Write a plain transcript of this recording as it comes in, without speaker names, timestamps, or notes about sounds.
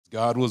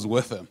God was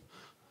with him.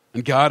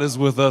 And God is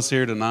with us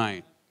here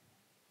tonight.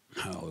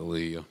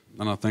 Hallelujah.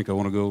 And I think I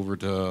want to go over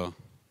to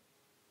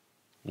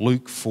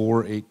Luke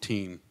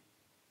 4:18.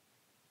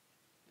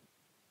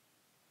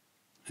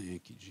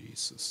 Thank you,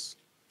 Jesus.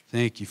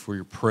 Thank you for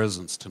your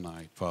presence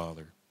tonight,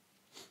 Father.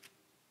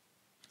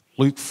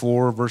 Luke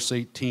 4, verse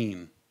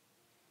 18.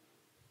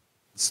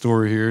 The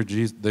story here,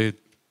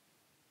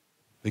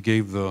 they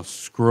gave the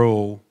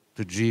scroll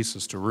to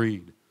Jesus to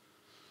read.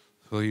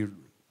 So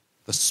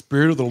the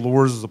Spirit of the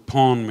Lord is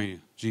upon me,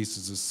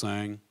 Jesus is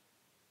saying.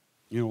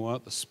 You know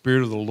what? The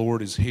Spirit of the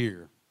Lord is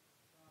here.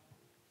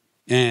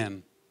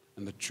 And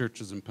in the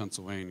churches in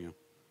Pennsylvania.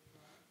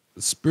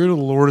 The Spirit of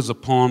the Lord is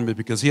upon me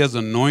because he has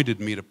anointed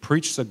me to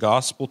preach the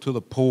gospel to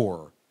the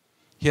poor.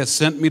 He has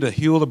sent me to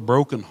heal the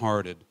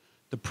brokenhearted,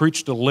 to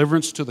preach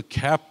deliverance to the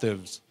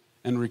captives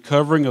and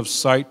recovering of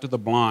sight to the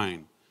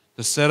blind,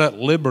 to set at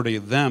liberty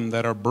them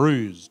that are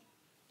bruised,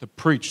 to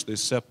preach the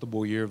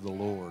acceptable year of the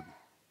Lord.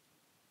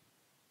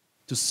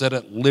 To set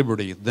at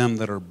liberty them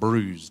that are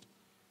bruised.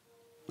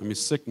 I mean,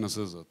 sickness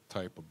is a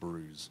type of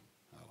bruise.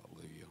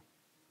 Hallelujah.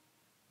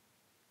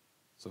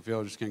 So if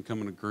y'all just can't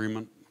come in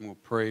agreement, I'm going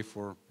to pray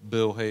for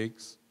Bill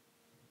Hakes.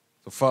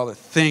 So Father,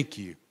 thank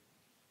you.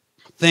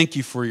 Thank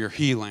you for your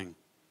healing.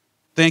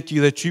 Thank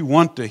you that you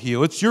want to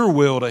heal. It's your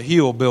will to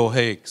heal Bill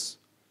Hakes.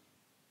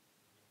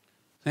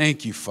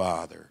 Thank you,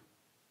 Father.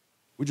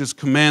 We just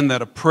command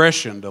that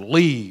oppression to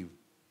leave,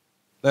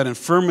 that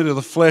infirmity of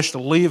the flesh to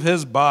leave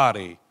his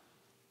body.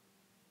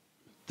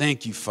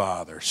 Thank you,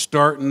 Father.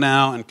 Starting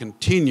now and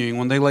continuing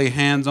when they lay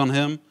hands on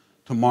him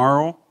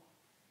tomorrow.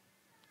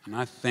 And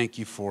I thank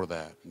you for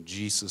that in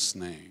Jesus'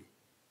 name.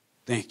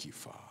 Thank you,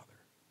 Father.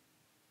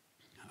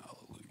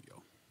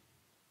 Hallelujah.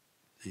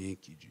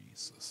 Thank you,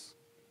 Jesus.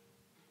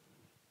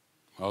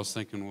 I was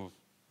thinking, well,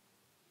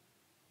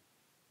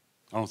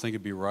 I don't think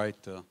it'd be right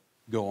to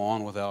go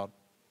on without,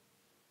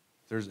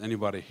 if there's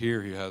anybody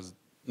here who has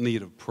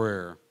need of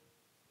prayer,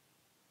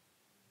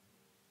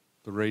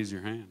 to raise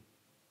your hand.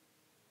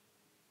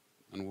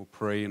 And we'll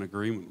pray in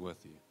agreement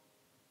with you.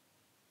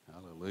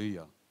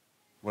 Hallelujah.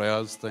 What I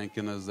was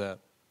thinking is that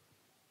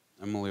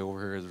Emily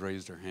over here has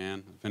raised her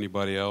hand. If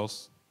anybody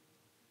else,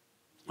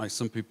 like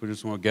some people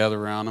just want to gather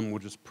around them, we'll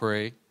just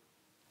pray,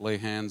 lay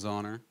hands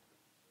on her.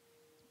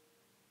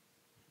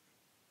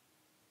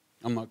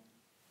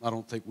 I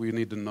don't think we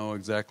need to know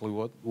exactly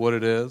what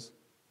it is.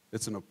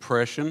 It's an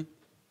oppression.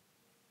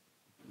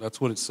 That's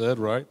what it said,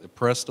 right?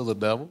 Oppressed of the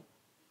devil.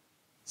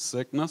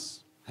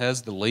 Sickness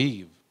has to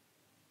leave.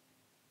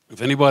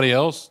 If anybody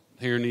else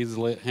here needs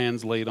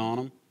hands laid on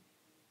them,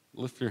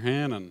 lift your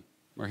hand and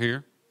we're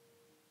here.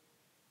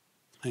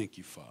 Thank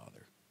you,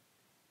 Father.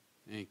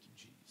 Thank you,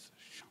 Jesus.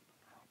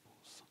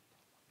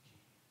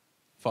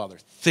 Father,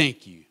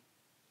 thank you.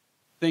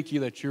 Thank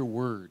you that your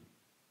word,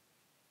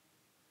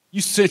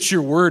 you sent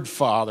your word,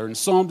 Father. And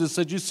Psalm just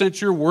said you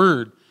sent your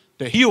word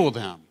to heal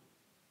them.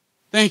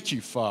 Thank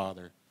you,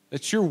 Father,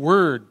 that your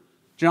word,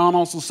 John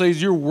also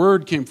says your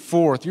word came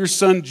forth. Your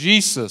son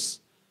Jesus,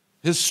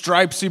 his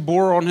stripes he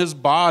bore on his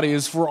body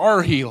is for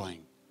our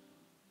healing.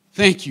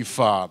 Thank you,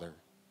 Father.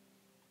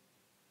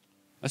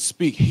 I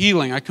speak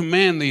healing. I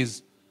command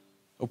these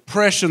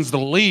oppressions to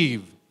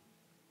leave,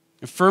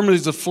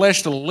 infirmities of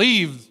flesh to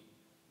leave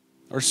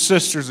our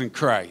sisters in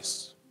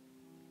Christ.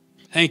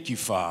 Thank you,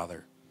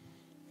 Father.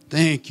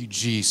 Thank you,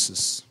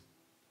 Jesus.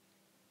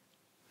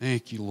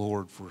 Thank you,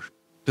 Lord, for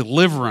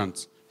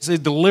deliverance. He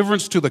said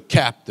deliverance to the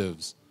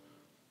captives,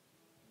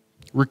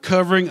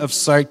 recovering of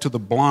sight to the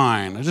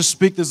blind. I just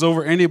speak this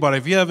over anybody.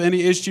 If you have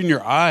any issue in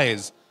your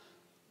eyes,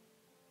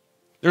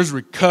 there's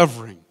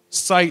recovering.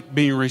 Sight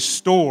being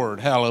restored.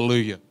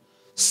 Hallelujah.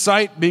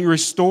 Sight being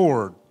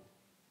restored.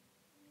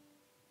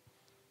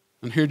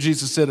 And here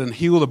Jesus said, and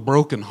heal the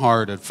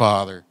brokenhearted,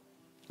 Father.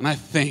 And I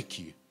thank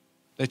you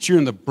that you're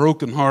in the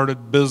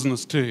brokenhearted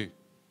business too,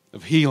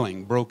 of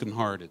healing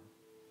brokenhearted.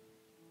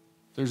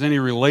 If there's any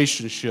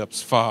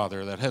relationships,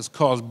 Father, that has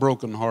caused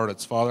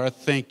brokenhearteds, Father, I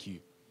thank you.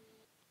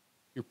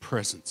 Your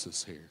presence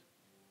is here.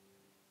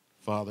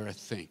 Father, I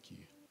thank you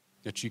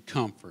that you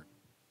comfort,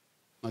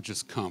 not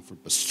just comfort,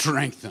 but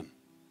strengthen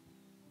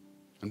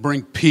and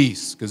bring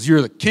peace, because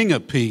you're the King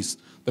of peace,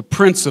 the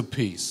Prince of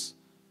peace.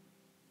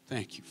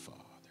 Thank you, Father.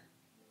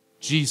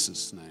 In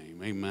Jesus' name,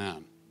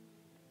 amen.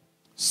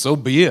 So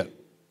be it.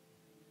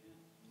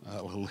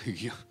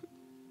 Hallelujah.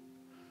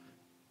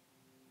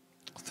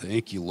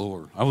 Thank you,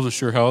 Lord. I wasn't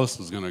sure how this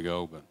was going to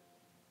go, but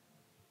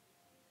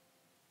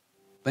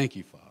thank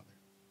you, Father.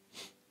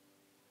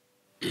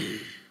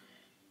 Thank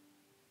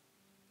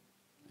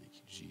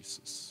you,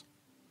 Jesus.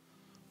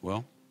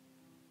 Well,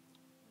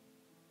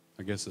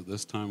 I guess at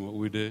this time what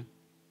we do,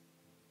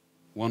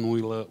 one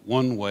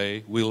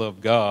way we love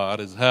God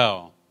is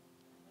how?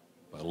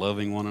 By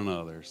loving one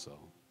another. So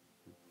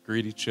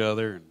greet each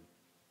other and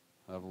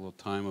have a little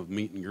time of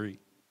meet and greet.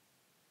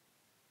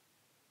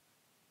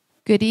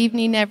 Good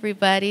evening,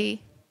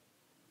 everybody.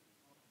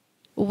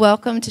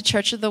 Welcome to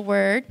Church of the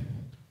Word.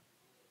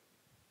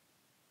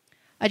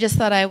 I just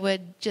thought I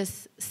would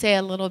just say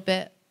a little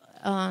bit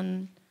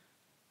on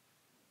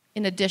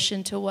in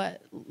addition to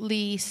what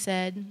Lee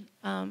said,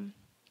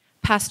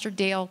 Pastor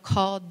Dale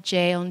called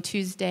Jay on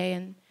Tuesday,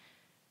 and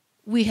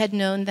we had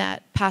known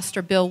that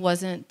Pastor Bill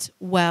wasn't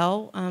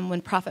well.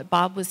 When Prophet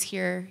Bob was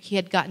here, he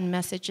had gotten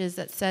messages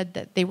that said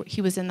that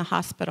he was in the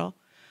hospital.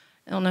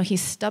 I don't know, he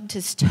stubbed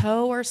his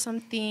toe or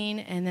something,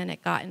 and then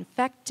it got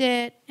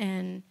infected,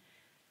 and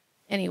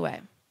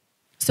anyway.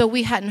 So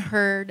we hadn't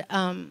heard,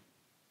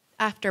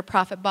 after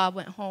Prophet Bob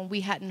went home,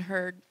 we hadn't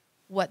heard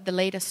what the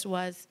latest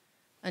was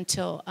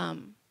until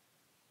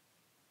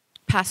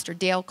Pastor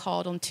Dale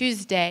called on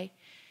Tuesday,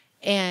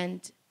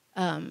 and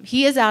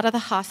he is out of the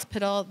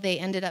hospital. They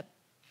ended up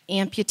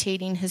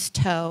amputating his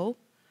toe.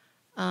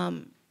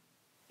 And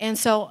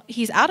so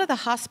he's out of the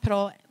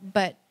hospital,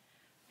 but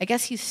I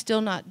guess he's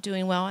still not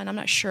doing well, and I'm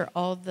not sure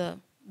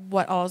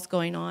what all is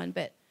going on.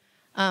 But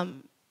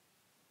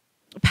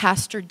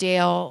Pastor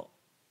Dale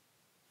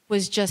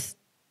was just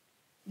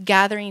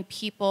gathering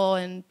people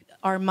and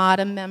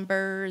Armada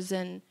members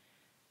and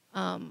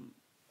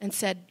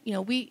said, you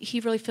know, he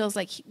really feels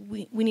like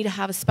we need to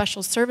have a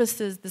special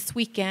services this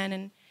weekend.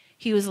 And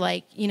he was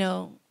like, you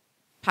know,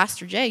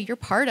 Pastor Jay, you're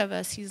part of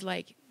us. He's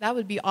like, that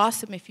would be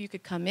awesome if you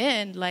could come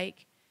in.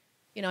 Like,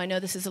 you know, I know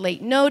this is a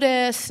late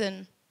notice.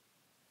 And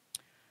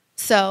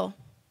so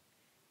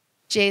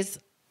Jay's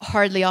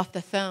hardly off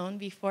the phone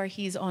before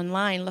he's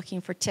online looking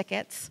for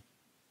tickets.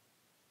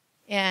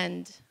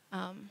 And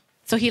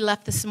so he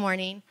left this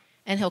morning,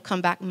 and he'll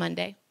come back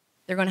Monday.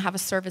 They're going to have a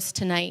service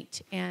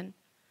tonight and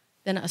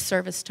then a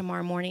service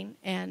tomorrow morning.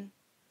 And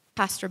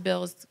Pastor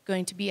Bill is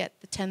going to be at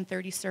the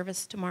 10:30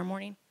 service tomorrow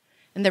morning.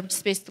 And they're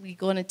just basically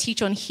going to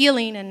teach on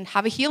healing and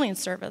have a healing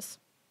service.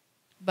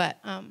 But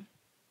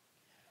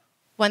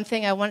one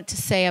thing I wanted to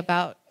say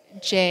about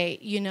Jay,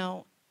 you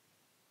know,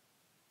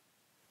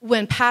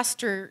 when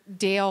Pastor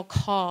Dale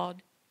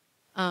called,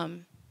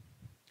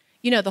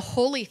 you know, the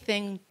holy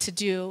thing to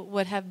do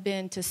would have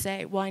been to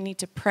say, well, I need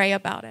to pray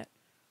about it.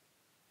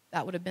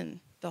 That would have been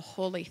the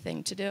holy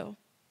thing to do.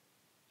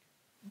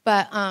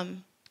 But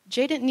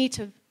Jay didn't need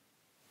to,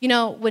 you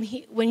know,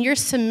 when you're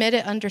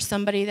submitted under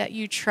somebody that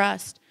you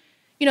trust,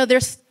 you know,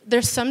 there's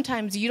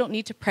sometimes you don't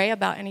need to pray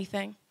about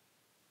anything.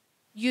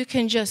 You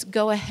can just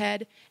go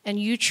ahead and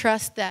you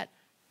trust that,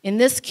 in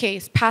this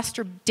case,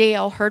 Pastor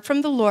Dale heard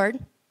from the Lord,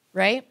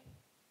 right?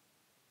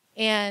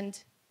 And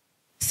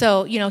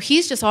so, you know,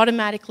 he's just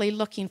automatically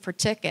looking for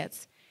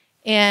tickets.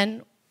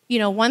 And, you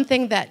know, one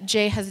thing that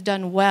Jay has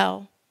done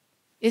well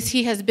is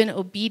he has been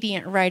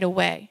obedient right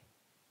away.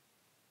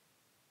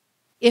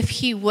 If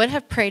he would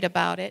have prayed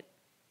about it,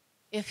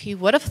 if he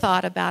would have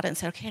thought about it and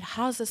said, okay,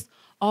 how is this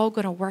all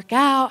going to work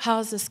out? How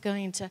is this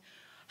going to,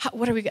 how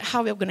are we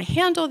going to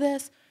handle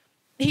this?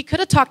 He could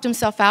have talked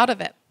himself out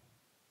of it.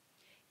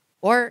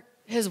 Or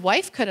his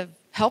wife could have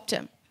helped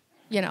him.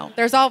 You know,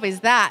 there's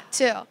always that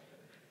too.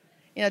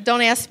 You know,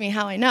 don't ask me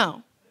how I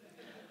know.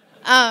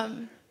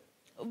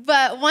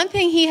 But one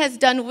thing he has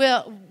done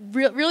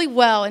really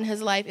well in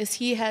his life is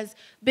he has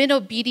been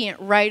obedient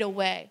right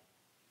away.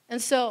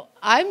 And so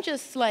I'm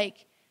just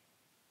like,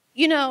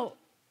 you know,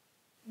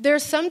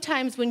 there's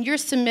sometimes when you're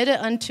submitted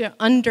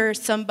under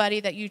somebody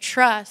that you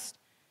trust,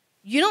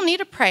 you don't need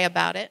to pray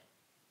about it.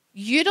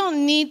 You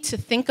don't need to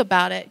think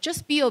about it.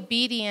 Just be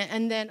obedient,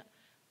 and then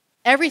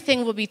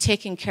everything will be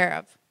taken care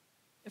of.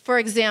 For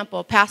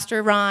example,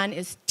 Pastor Ron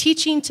is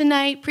preaching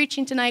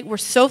tonight. We're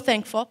so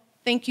thankful.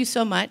 Thank you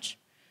so much.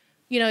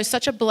 You know, it's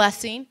such a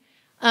blessing.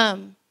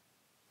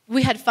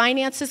 We had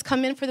finances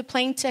come in for the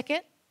plane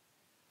ticket.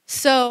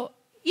 So,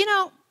 you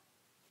know,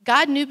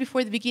 God knew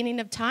before the beginning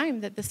of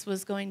time that this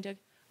was going to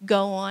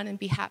go on and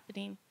be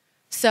happening.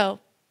 So,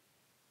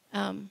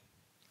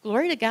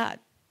 glory to God.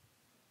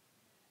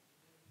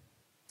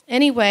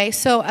 Anyway,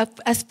 so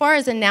as far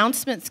as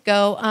announcements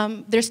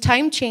go, there's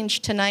time change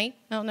tonight.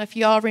 I don't know if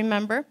you all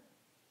remember.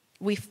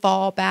 We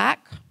fall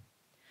back.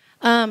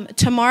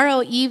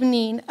 Tomorrow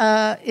evening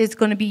is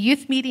going to be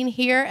youth meeting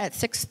here at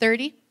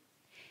 6:30.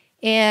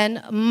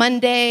 And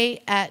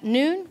Monday at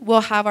noon,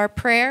 we'll have our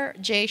prayer.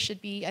 Jay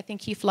should be, I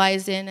think he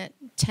flies in at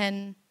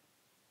 10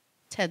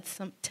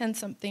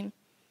 something.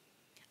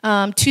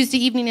 Tuesday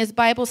evening is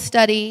Bible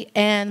study.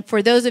 And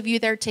for those of you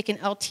that are taking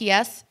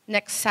LTS,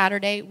 next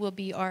Saturday will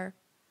be our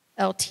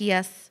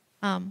LTS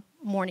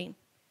morning,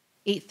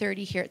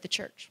 8:30 here at the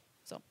church.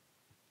 So,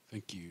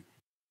 thank you.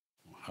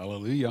 Well,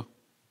 hallelujah.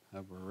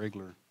 Have a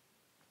regular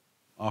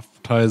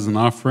tithes and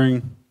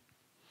offering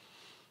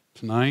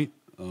tonight.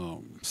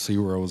 See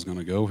where I was going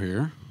to go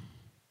here.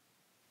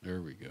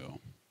 There we go.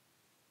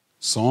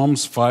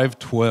 Psalms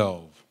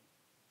 5:12.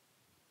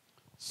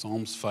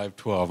 Psalms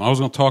 5:12. I was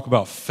going to talk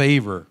about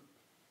favor.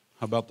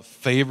 How about the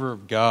favor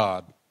of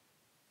God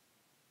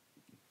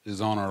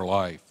is on our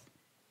life,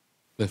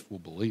 if we'll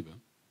believe it.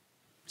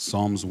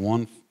 Psalms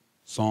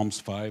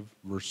 5,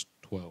 verse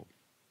 12.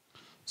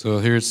 So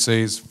here it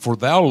says, "For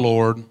thou,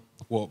 Lord,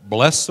 wilt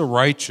bless the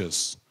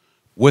righteous.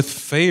 With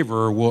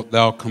favor wilt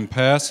thou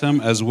compass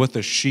him as with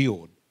a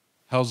shield."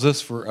 How's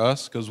this for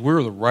us? Because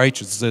we're the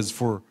righteous. It says,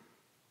 "For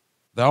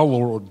thou,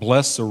 Lord,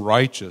 bless the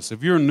righteous."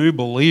 If you're a new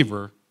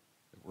believer,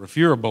 If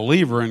you're a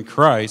believer in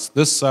Christ,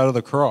 this side of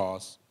the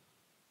cross,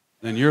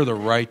 then you're the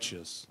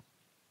righteous.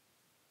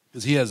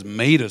 Because he has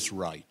made us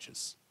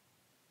righteous.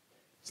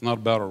 It's not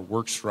about our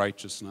works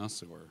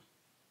righteousness, or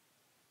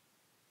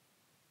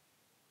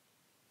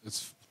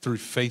it's through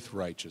faith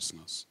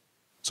righteousness.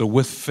 So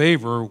with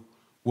favor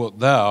wilt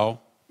thou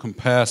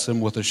compass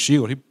him with a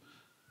shield. He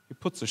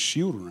puts a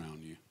shield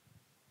around you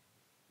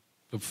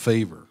of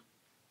favor.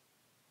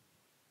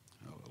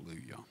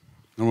 Hallelujah.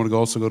 I want to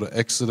also go to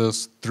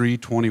Exodus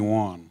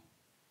 3:21.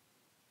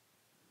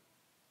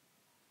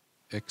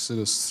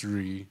 Exodus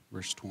 3,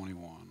 verse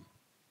 21.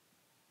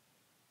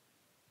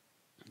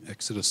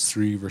 Exodus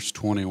 3, verse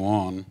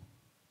 21.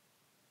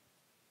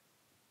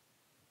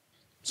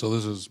 So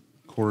this is,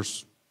 of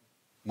course,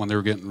 when they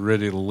were getting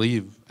ready to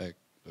leave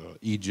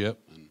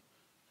Egypt, and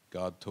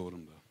God told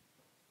them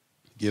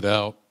to get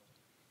out.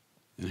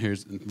 And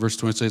here's in verse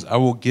 20 it says, I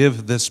will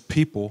give this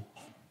people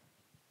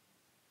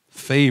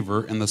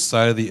favor in the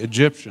sight of the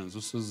Egyptians.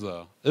 This is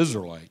the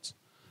Israelites.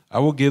 I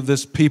will give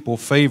this people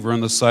favor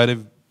in the sight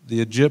of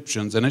the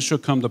Egyptians, and it shall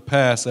come to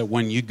pass that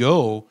when you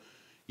go,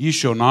 you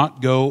shall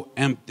not go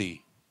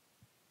empty.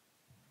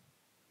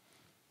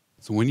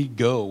 So when you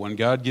go, when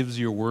God gives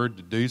you a word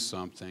to do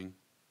something,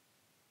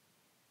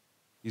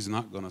 he's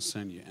not going to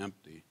send you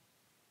empty.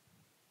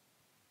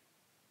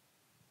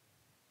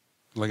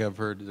 Like I've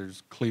heard,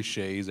 there's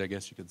cliches, I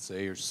guess you could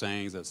say, or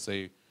sayings that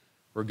say,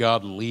 where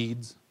God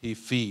leads, he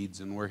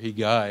feeds, and where he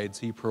guides,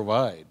 he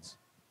provides.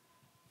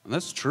 And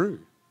that's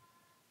true.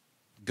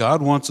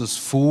 God wants us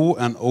full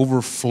and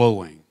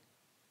overflowing.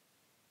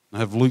 I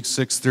have Luke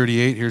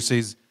 6:38 here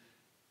says,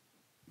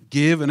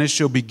 give, and it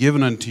shall be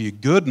given unto you,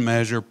 good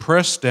measure,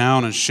 pressed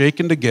down and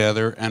shaken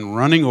together, and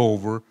running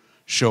over,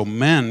 shall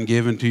men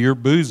give into your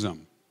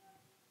bosom.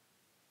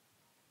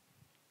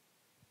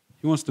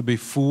 He wants to be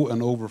full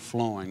and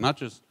overflowing, not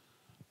just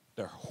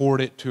to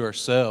hoard it to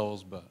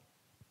ourselves, but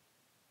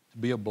to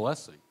be a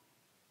blessing.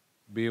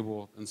 Be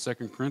able, in 2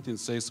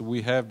 Corinthians says, so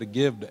we have to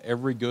give to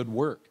every good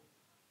work,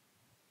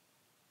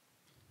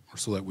 or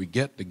so that we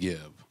get to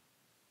give.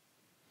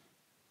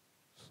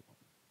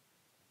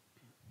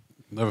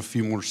 I have a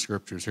few more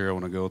scriptures here I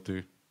want to go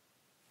through.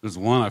 There's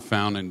one I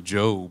found in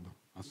Job.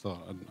 I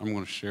thought I'm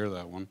going to share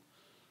that one.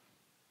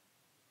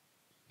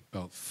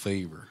 About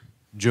favor.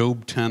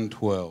 Job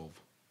 10:12.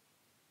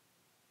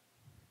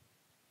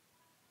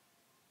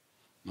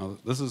 Now,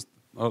 this is,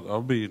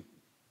 I'll be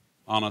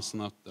honest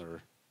enough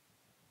there.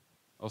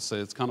 I'll say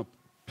it's kind of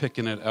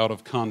picking it out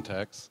of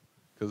context,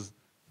 because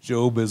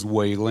Job is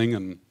wailing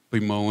and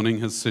bemoaning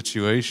his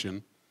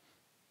situation.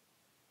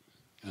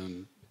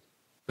 And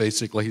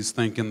basically, he's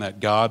thinking that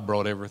God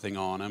brought everything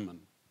on him and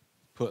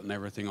putting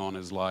everything on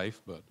his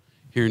life. But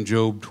here in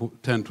Job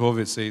 10:12,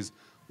 it says,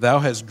 thou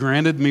hast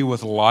granted me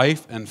with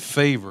life and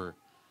favor,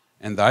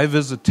 and thy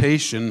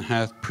visitation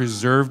hath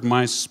preserved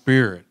my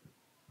spirit.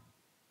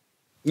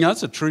 You know,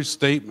 that's a true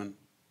statement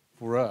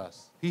for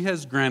us. He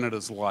has granted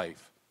us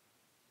life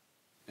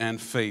and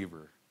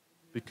favor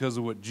because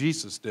of what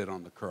Jesus did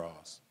on the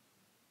cross.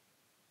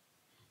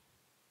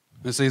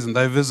 It says, in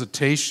thy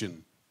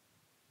visitation,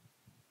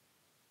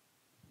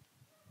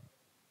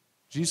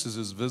 Jesus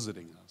is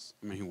visiting us.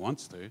 I mean, he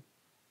wants to.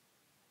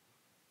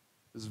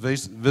 His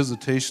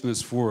visitation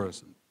is for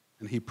us.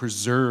 And he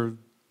preserved,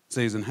 it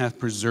says, and hath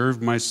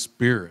preserved my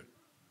spirit.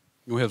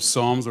 We have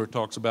Psalms where it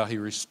talks about he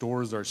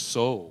restores our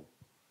soul.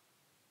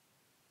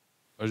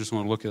 I just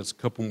want to look at a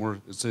couple more.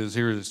 It says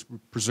here, it's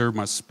preserve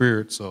my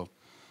spirit. So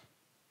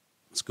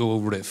let's go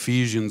over to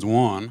Ephesians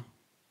 1.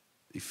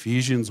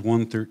 Ephesians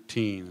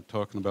 1:13,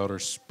 talking about our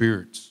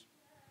spirits.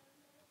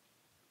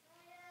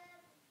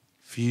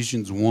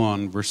 Ephesians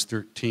 1, verse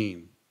 13.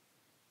 It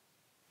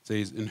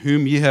says, in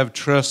whom ye have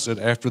trusted,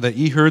 after that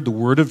ye heard the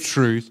word of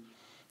truth,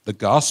 the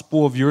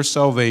gospel of your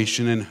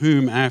salvation, in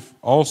whom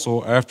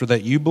also after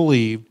that you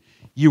believed,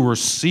 you were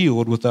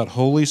sealed with that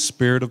Holy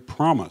Spirit of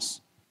promise.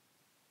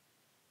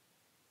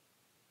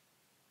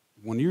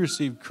 When you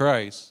received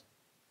Christ,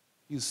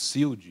 he's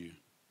sealed you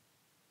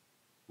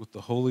with the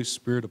Holy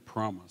Spirit of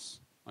promise,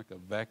 like a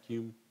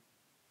vacuum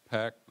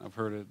pack. I've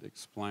heard it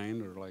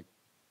explained, or like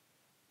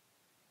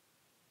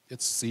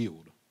it's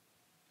sealed.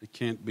 It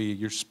can't be,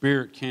 your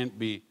spirit can't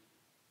be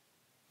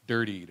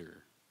dirtied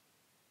or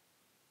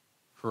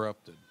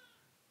corrupted.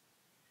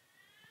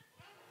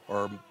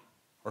 Or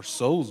our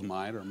souls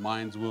might, our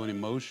minds, will, and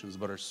emotions,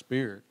 but our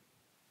spirit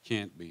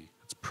can't be.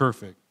 It's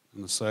perfect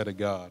in the sight of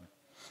God.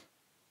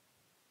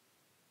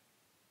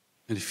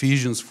 And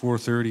Ephesians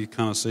 4:30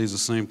 kind of says the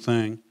same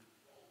thing.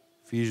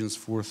 Ephesians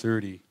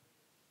 4:30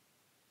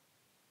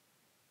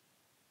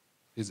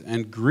 is,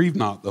 and grieve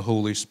not the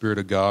Holy Spirit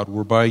of God,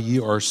 whereby ye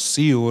are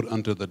sealed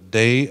unto the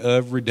day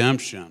of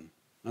redemption.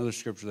 Another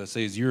scripture that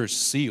says you're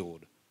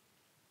sealed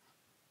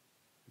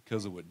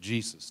because of what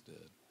Jesus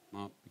did,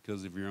 not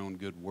because of your own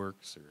good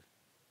works. Or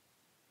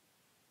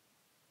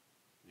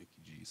thank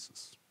you,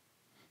 Jesus.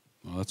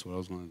 Well, that's what I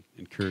was going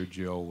to encourage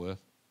you all with.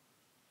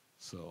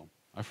 So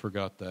I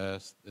forgot to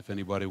ask if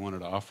anybody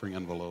wanted an offering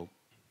envelope.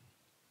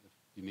 If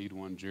you need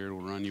one, Jared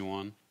will run you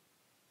one.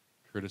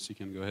 Curtis, you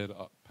can go ahead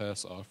and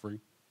pass offering.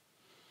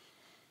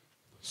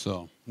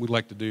 So what we'd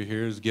like to do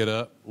here is get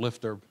up,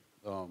 lift our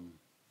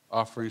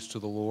offerings to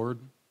the Lord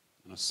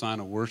in a sign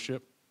of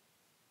worship.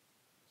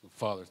 So,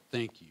 Father,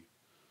 thank you.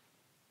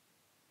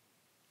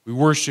 We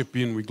worship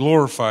you and we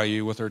glorify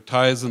you with our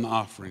tithes and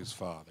offerings,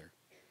 Father.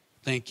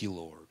 Thank you,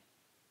 Lord.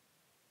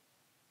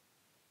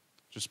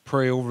 Just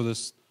pray over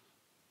this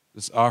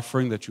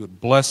offering that you would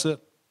bless it,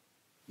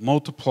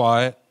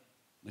 multiply it,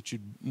 that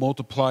you'd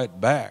multiply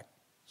it back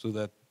so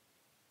that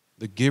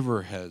the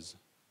giver has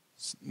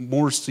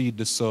more seed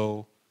to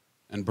sow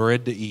and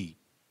bread to eat.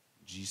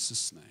 In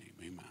Jesus' name,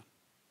 amen.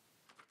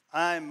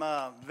 I'm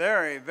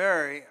very,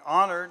 very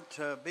honored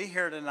to be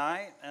here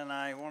tonight, and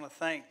I want to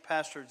thank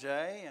Pastor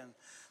Jay and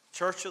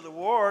Church of the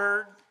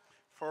Word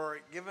for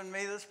giving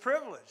me this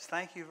privilege.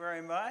 Thank you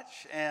very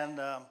much, and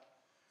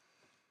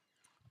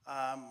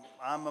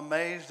I'm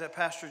amazed at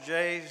Pastor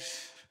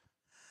Jay's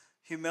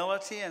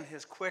humility and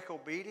his quick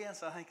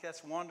obedience. I think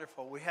that's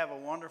wonderful. We have a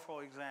wonderful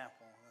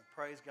example, and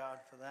praise God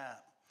for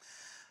that.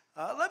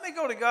 Let me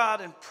go to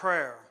God in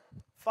prayer.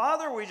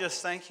 Father, we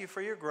just thank you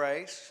for your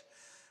grace.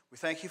 We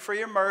thank you for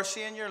your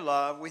mercy and your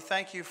love. We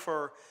thank you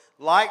for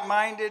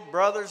like-minded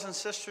brothers and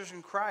sisters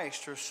in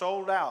Christ who are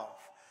sold out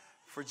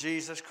for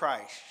Jesus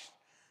Christ.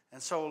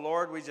 And so,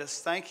 Lord, we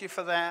just thank you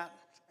for that.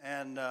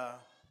 And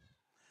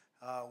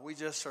we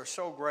just are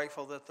so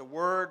grateful that the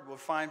word will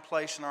find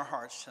place in our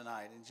hearts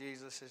tonight. In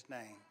Jesus'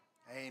 name,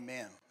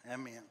 amen.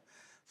 Amen.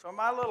 So am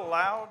I a little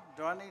loud?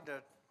 Do I need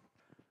to?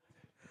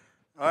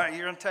 All right,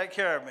 you're going to take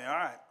care of me. All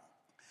right.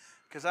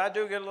 Because I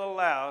do get a little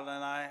loud,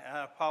 and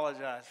I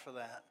apologize for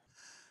that.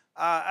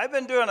 I've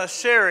been doing a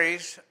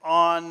series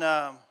on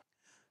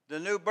the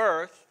new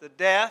birth, the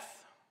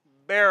death,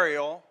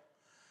 burial,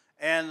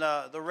 and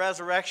the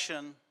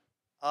resurrection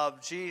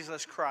of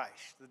Jesus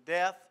Christ. The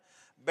death,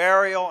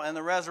 burial, and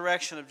the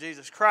resurrection of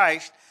Jesus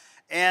Christ.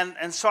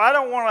 And so I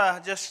don't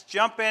want to just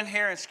jump in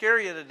here and scare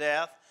you to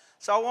death.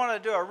 So I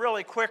want to do a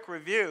really quick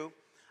review.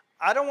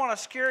 I don't want to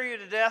scare you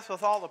to death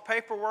with all the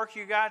paperwork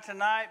you got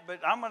tonight,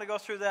 but I'm going to go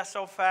through that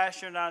so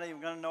fast you're not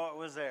even going to know it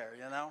was there,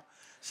 you know.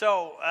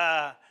 So,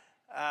 I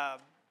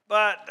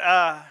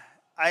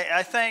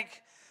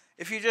think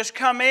if you just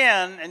come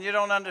in and you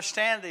don't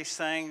understand these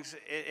things,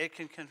 it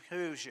can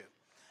confuse you.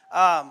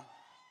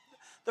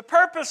 The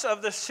purpose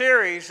of this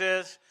series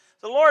is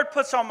the Lord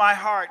puts on my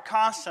heart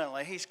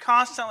constantly. He's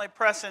constantly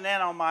pressing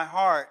in on my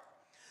heart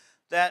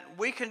that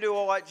we can do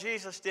what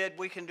Jesus did,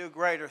 we can do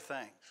greater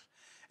things.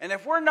 And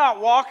if we're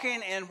not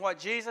walking in what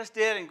Jesus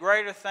did and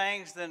greater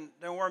things, then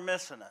we're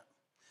missing it.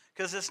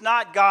 Because it's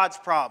not God's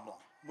problem.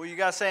 Will you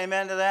guys say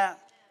amen to that?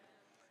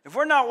 If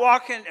we're not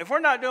walking, if we're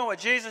not doing what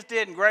Jesus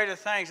did and greater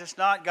things, it's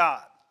not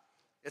God.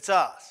 It's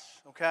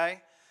us,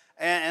 okay?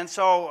 And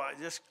so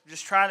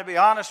just trying to be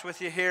honest with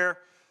you here.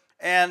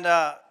 And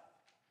the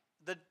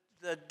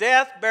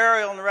death,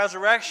 burial, and the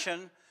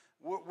resurrection,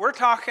 we're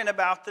talking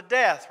about the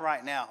death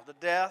right now. The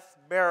death,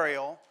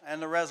 burial,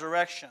 and the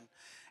resurrection.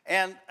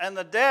 And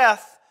the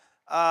death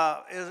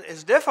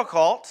is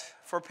difficult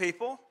for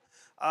people.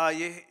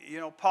 You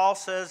know, Paul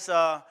says,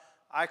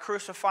 I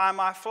crucify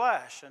my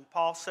flesh. And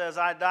Paul says,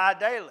 I die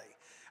daily.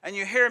 And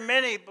you hear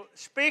many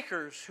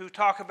speakers who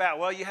talk about,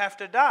 well, you have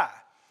to die.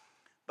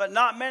 But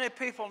not many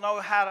people know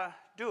how to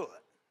do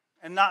it.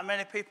 And not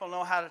many people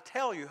know how to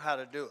tell you how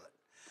to do it.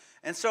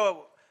 And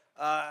so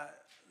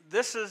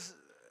this is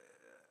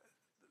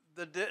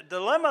the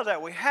dilemma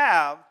that we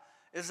have,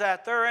 is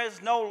that there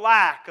is no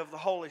lack of the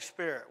Holy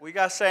Spirit. We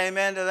got to say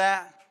amen to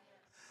that?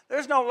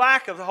 There's no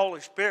lack of the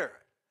Holy Spirit.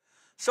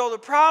 So the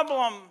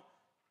problem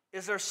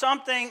is, there's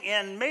something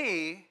in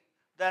me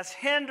that's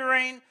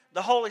hindering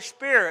the Holy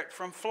Spirit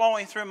from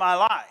flowing through my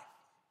life.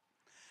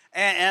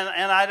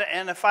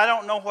 And if I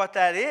don't know what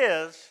that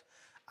is,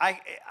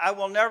 I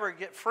will never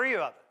get free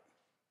of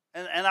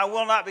it. And I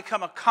will not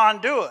become a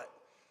conduit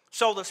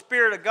so the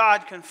Spirit of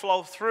God can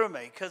flow through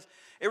me. Because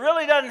it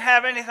really doesn't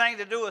have anything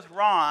to do with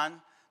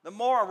Ron. The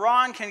more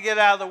Ron can get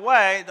out of the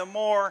way, the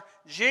more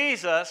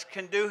Jesus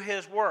can do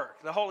his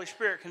work. The Holy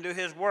Spirit can do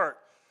his work.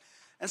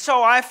 And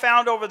so I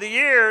found over the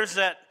years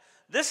that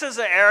this is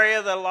an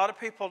area that a lot of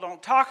people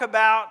don't talk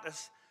about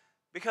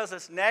because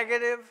it's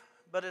negative,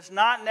 but it's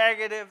not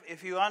negative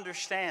if you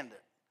understand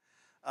it.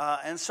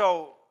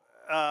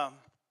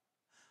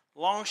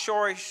 Long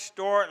story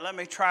short, let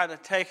me try to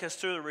take us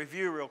through the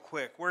review real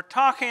quick. We're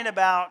talking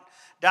about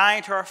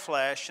dying to our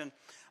flesh. And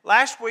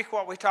last week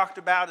what we talked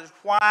about is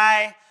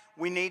why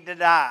we need to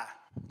die,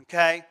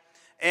 okay?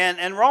 And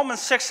in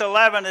Romans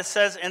 6:11, it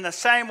says, in the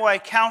same way,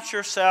 count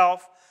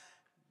yourself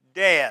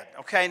dead.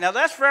 Okay, now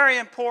that's very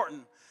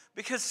important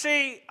because,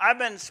 see, I've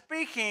been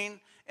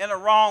speaking in a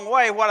wrong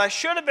way. What I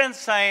should have been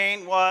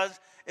saying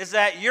is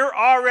that you're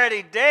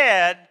already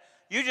dead,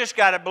 you just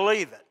got to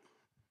believe it.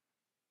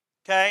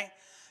 Okay?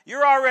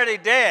 You're already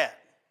dead,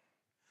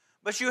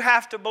 but you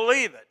have to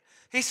believe it.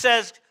 He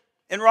says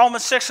in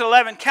Romans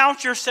 6:11,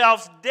 count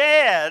yourselves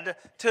dead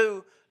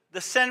to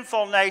the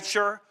sinful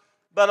nature,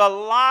 but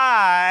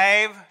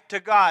alive to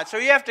God. So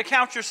you have to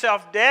count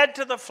yourself dead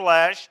to the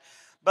flesh,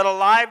 but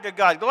alive to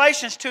God.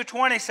 Galatians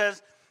 2:20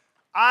 says,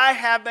 I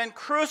have been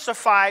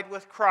crucified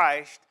with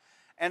Christ,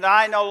 and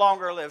I no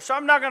longer live. So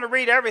I'm not going to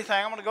read everything.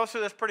 I'm going to go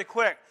through this pretty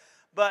quick.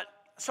 But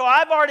so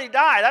I've already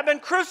died. I've been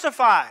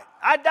crucified.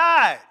 I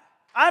died.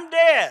 I'm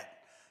dead.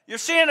 You're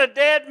seeing a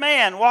dead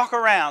man walk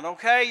around,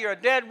 okay? You're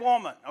a dead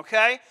woman,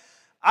 okay?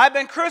 I've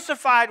been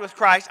crucified with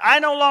Christ. I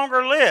no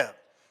longer live,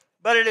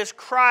 but it is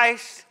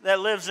Christ that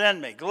lives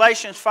in me.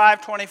 Galatians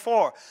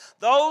 5:24.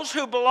 Those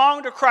who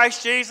belong to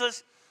Christ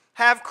Jesus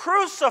have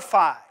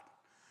crucified.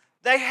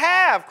 They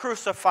have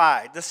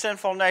crucified the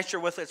sinful nature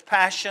with its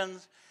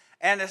passions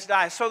and its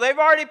desires. So they've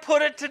already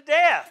put it to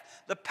death,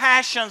 the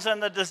passions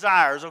and the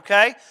desires,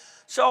 okay?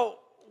 So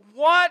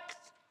what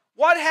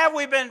have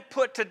we been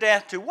put to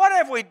death to? What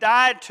have we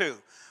died to?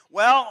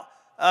 Well,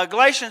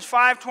 Galatians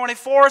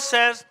 5:24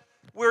 says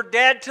we're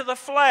dead to the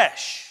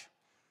flesh.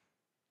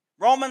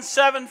 Romans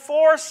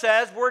 7:4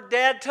 says we're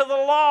dead to the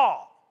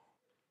law.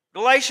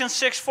 Galatians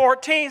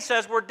 6:14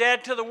 says we're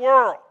dead to the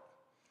world.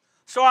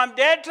 So I'm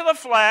dead to the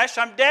flesh,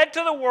 I'm dead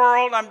to the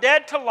world, I'm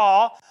dead to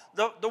law.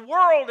 The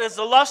world is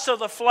the lust of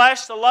the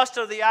flesh, the lust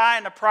of the eye,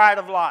 and the pride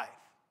of life.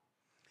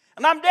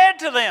 And I'm dead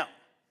to them.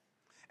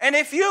 And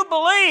if you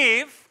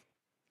believe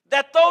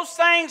that those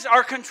things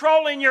are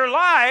controlling your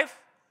life,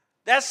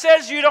 that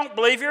says you don't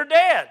believe you're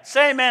dead.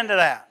 Say amen to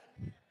that.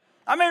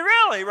 I mean,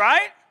 really,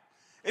 right?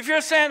 If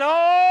you're saying,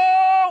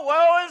 oh,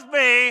 woe is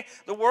me,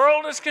 the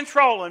world is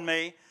controlling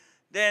me,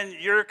 then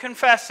you're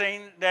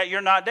confessing that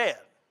you're not dead,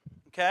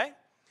 okay?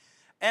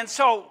 And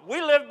so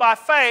we live by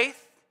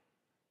faith,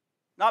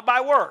 not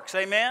by works,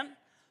 amen?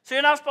 So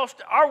you're not supposed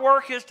to, our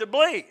work is to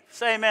believe.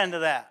 Say amen to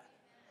that.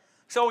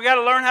 So we got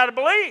to learn how to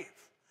believe.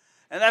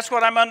 And that's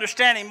what I'm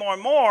understanding more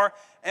and more.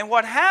 And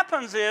what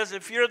happens is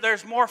if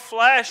there's more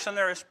flesh than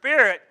there is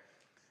spirit,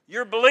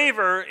 your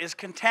believer is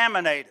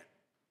contaminated.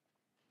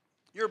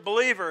 Your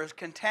believer is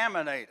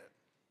contaminated.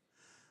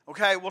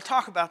 Okay, we'll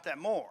talk about that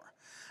more.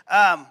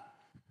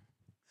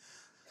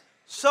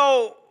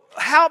 So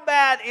how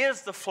bad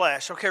is the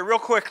flesh? Okay, real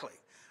quickly.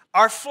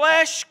 Our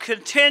flesh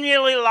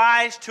continually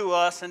lies to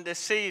us and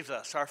deceives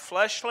us. Our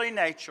fleshly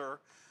nature,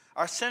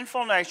 our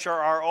sinful nature,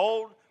 our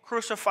old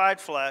crucified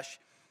flesh,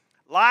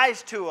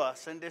 lies to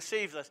us and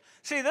deceives us.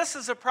 See, this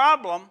is a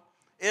problem,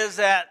 is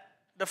that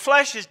the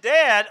flesh is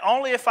dead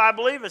only if I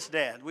believe it's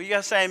dead. Will you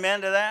guys say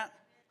amen to that?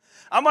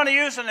 I'm going to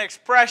use an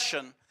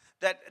expression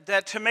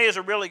that to me is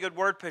a really good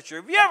word picture.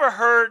 Have you ever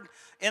heard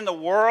in the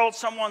world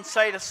someone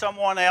say to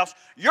someone else,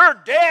 you're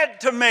dead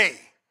to me? Have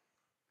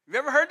you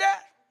ever heard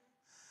that?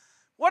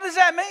 What does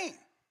that mean?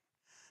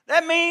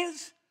 That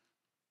means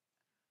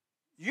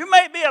you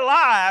may be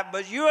alive,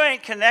 but you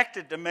ain't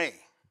connected to me.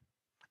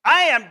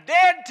 I am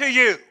dead to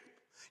you.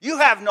 You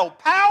have no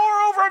power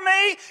over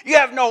me. You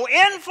have no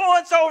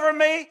influence over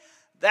me.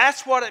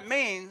 That's what it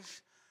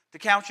means to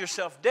count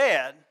yourself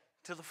dead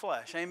to the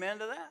flesh. Amen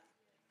to that?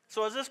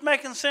 So is this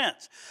making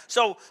sense?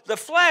 So the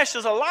flesh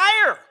is a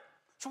liar.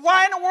 So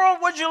why in the world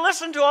would you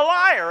listen to a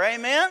liar?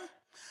 Amen?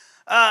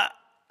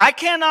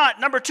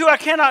 Number two, I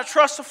cannot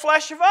trust the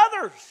flesh of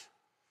others.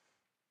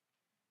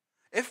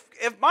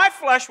 If my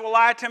flesh will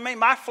lie to me,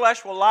 my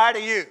flesh will lie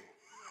to you.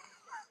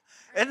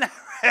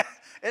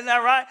 Isn't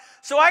that right?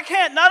 So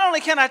not only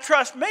can I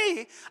trust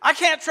me, I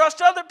can't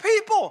trust other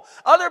people.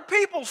 Other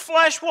people's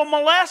flesh will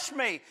molest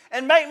me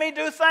and make me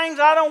do things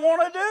I don't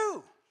want to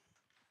do.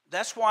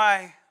 That's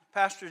why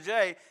Pastor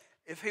Jay,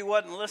 if he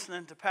wasn't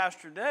listening to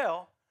Pastor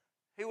Dale,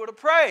 he would have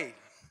prayed,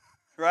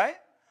 right?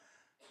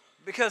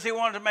 Because he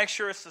wanted to make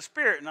sure it's the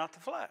spirit, not the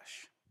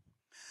flesh.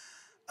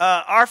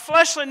 Our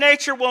fleshly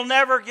nature will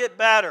never get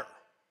better.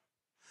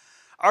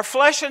 Our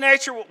fleshly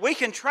nature, we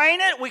can train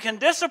it, we can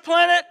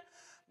discipline it,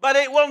 but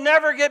it will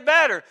never get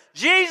better.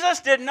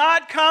 Jesus did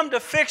not come to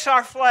fix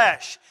our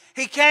flesh.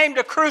 He came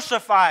to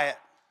crucify it.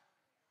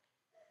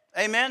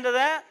 Amen to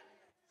that?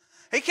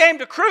 He came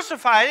to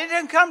crucify it. He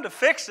didn't come to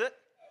fix it.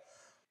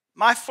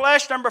 My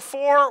flesh, number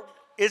 4,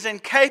 is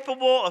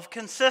incapable of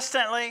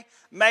consistently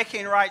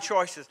making right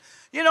choices.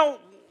 You know,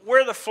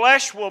 where the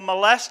flesh will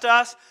molest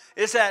us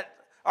is that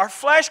our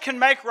flesh can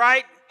make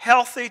right,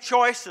 healthy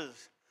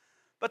choices.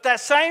 But that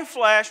same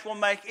flesh will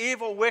make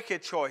evil,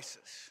 wicked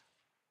choices.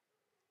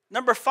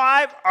 Number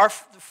 5, our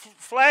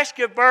flesh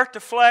gives birth to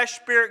flesh,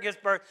 spirit gives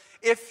birth.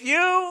 If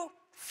you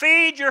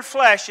feed your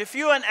flesh, if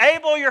you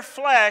enable your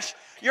flesh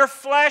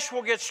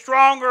will get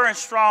stronger and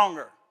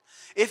stronger.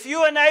 If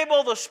you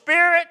enable the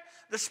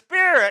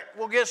spirit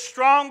will get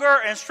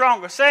stronger and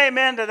stronger. Say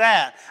amen to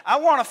that. I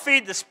want to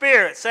feed the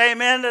spirit. Say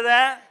amen to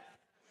that.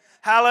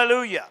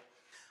 Hallelujah.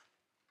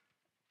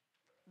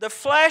 The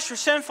flesh or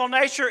sinful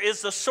nature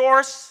is the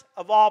source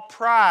of all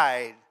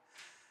pride,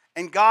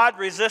 and God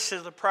resists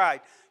the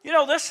pride. You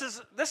know, this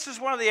is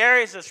one of the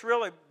areas that's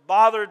really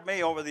bothered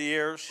me over the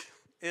years,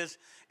 is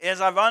as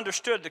I've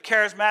understood the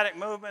charismatic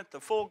movement, the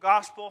full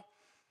gospel,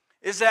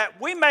 is that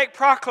we make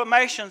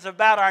proclamations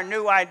about our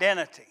new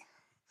identity.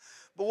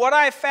 But what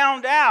I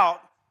found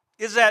out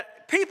is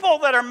that people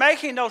that are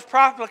making those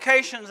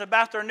proclamations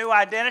about their new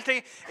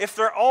identity, if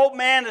their old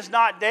man is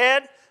not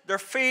dead, they're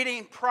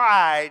feeding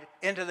pride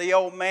into the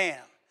old man.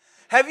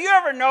 Have you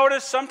ever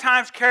noticed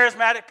sometimes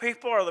charismatic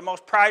people are the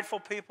most prideful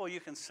people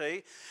you can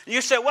see? And you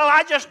say, well,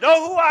 I just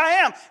know who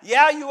I am.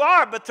 Yeah, you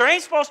are, but there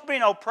ain't supposed to be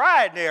no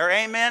pride there.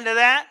 Amen to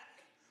that?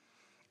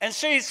 And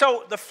see,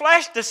 so the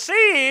flesh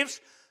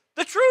deceives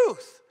the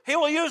truth. He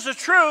will use the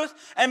truth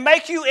and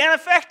make you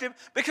ineffective,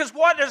 because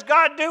what does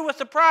God do with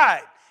the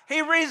pride?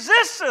 He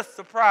resisteth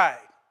the pride.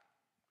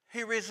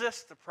 He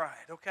resists the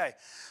pride. Okay,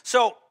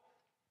 so,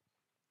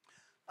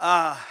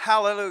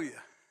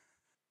 hallelujah.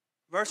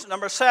 Verse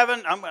number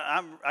 7,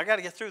 I got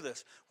to get through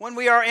this. When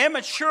we are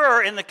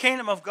immature in the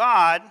kingdom of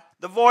God,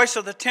 the voice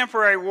of the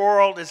temporary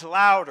world is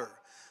louder.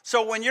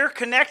 So when you're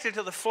connected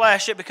to the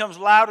flesh, it becomes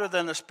louder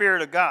than the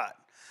Spirit of God.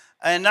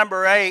 And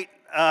number 8,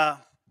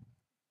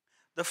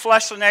 the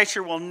fleshly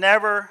nature will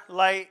never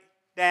lay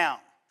down.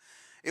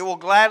 It will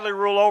gladly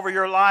rule over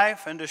your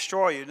life and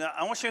destroy you. Now,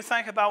 I want you to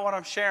think about what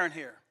I'm sharing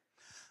here.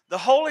 The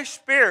Holy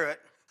Spirit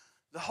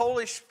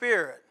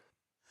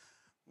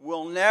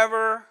will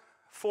never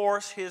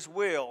force His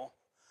will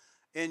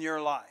in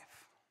your life.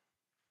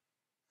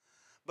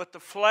 But the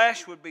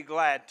flesh would be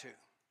glad to.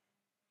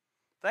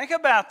 Think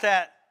about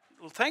that.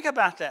 Think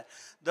about that.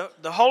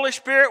 The Holy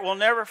Spirit will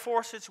never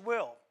force its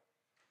will.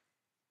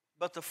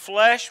 But the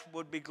flesh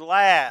would be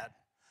glad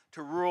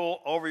to rule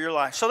over your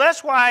life. So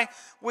that's why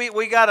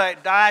we got to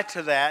die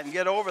to that and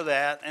get over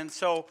that. And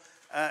so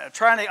I'm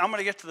going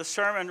to get to the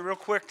sermon real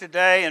quick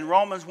today. In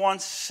Romans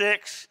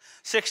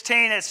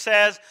 1:16 it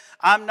says,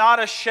 I'm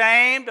not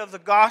ashamed of the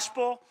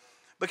gospel,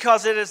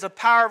 because it is the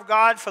power of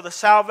God for the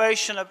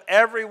salvation of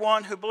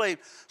everyone who believes.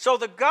 So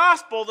the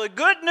gospel, the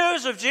good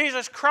news of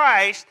Jesus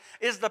Christ,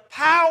 is the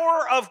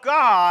power of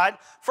God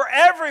for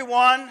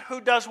everyone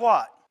who does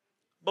what?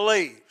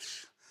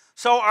 Believes.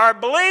 So our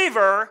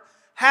believer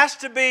has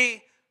to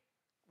be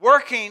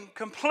working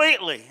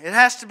completely. It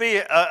has to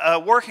be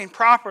working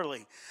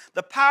properly.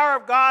 The power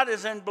of God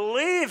is in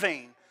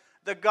believing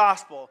the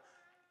gospel.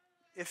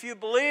 If you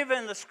believe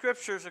in the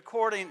Scriptures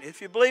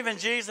if you believe in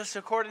Jesus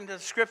according to the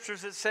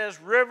Scriptures, it says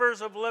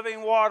rivers of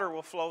living water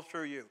will flow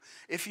through you.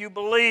 If you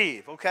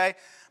believe, okay?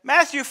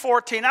 Matthew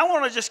 14, I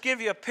want to just give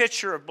you a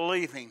picture of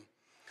believing.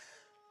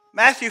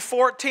 Matthew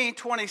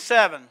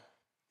 14:27,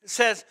 it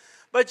says,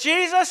 but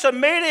Jesus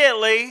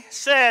immediately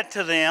said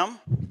to them,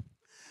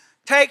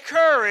 take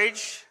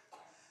courage,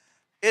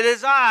 it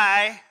is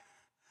I,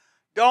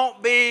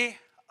 don't be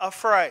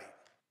afraid.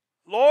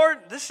 Lord,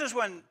 this is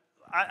when,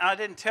 I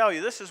didn't tell you,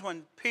 this is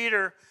when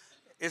Peter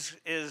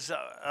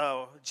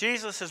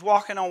Jesus is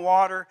walking on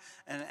water,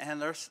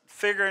 and they're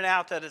figuring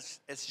out that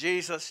it's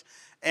Jesus,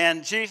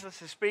 and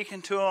Jesus is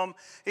speaking to him.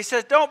 He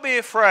says, don't be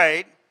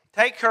afraid,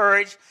 take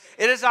courage,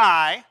 it is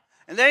I.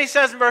 And then he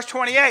says in verse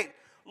 28,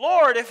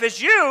 Lord, if it's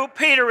you,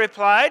 Peter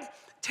replied,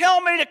 tell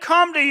me to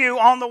come to you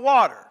on the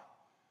water.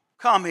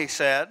 Come, he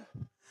said.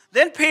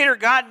 Then Peter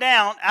got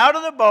down out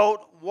of the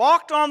boat,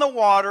 walked on the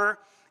water,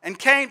 and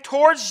came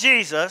towards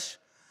Jesus.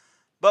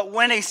 But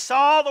when he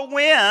saw the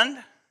wind,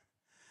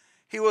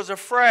 he was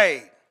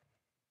afraid.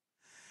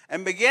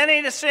 And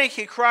beginning to sink,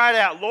 he cried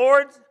out,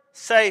 Lord,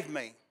 save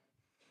me.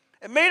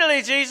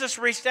 Immediately Jesus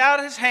reached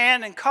out his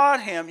hand and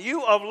caught him.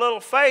 You of little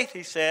faith,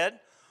 he said,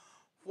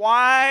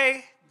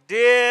 why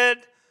did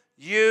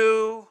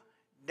you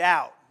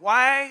doubt?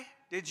 Why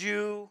did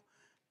you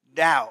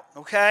doubt?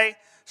 Okay?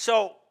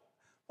 So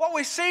what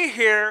we see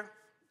here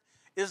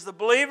is the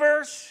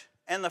believers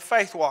and the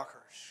faith walkers.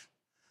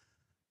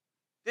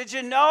 Did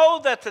you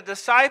know that the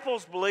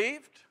disciples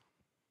believed?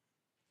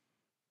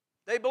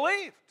 They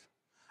believed.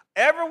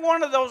 Every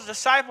one of those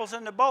disciples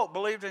in the boat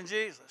believed in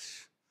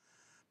Jesus.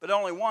 But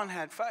only one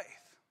had faith.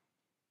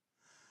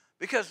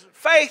 Because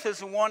faith is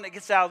the one that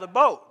gets out of the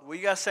boat. Will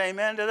you guys say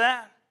amen to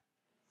that?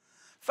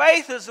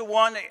 Faith is the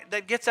one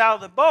that gets out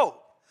of the boat.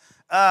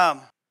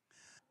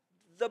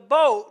 The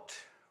boat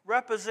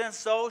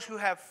represents those who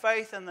have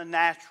faith in the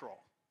natural.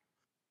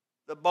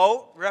 The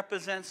boat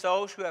represents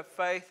those who have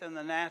faith in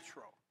the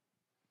natural.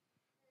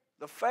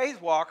 The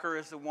faith walker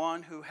is the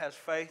one who has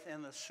faith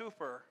in the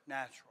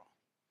supernatural.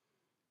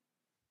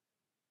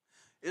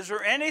 Is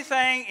there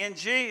anything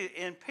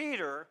in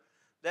Peter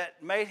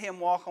that made him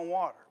walk on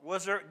water?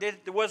 Was there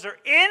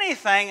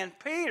anything in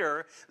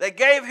Peter that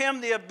gave him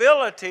the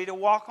ability to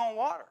walk on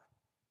water?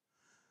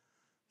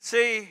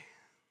 See,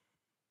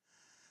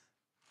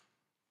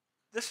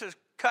 this is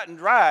cut and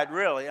dried,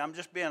 really. I'm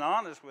just being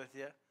honest with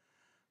you.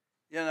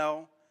 You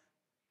know,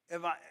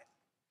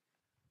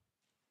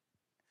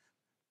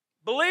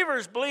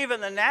 believers believe in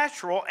the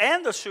natural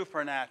and the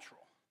supernatural.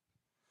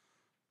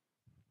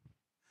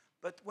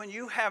 But when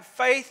you have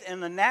faith in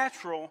the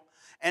natural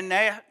and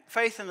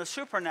faith in the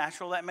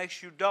supernatural, that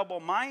makes you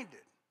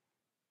double-minded.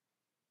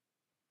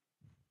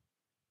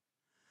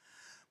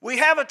 We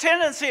have a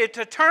tendency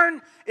to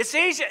turn, it's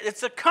easy,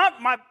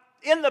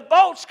 in the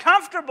boat's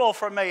comfortable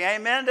for me,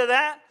 amen to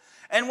that?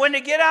 And when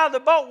you get out of the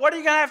boat, what are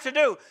you going to have to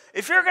do?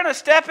 If you're going to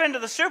step into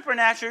the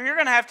supernatural, you're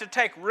going to have to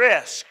take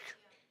risk.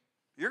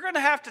 You're going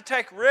to have to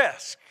take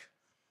risk.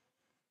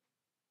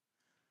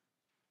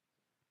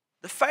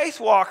 The faith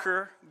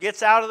walker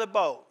gets out of the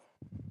boat.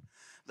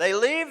 They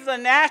leave the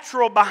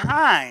natural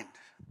behind.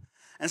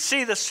 and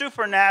see the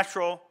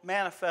supernatural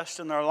manifest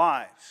in their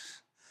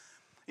lives.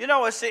 You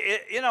know,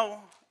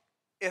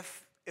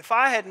 if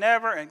I had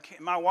never, and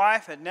my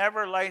wife had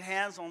never laid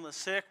hands on the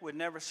sick, we'd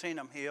never seen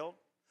them healed.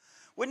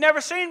 We'd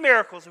never seen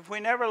miracles if we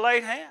never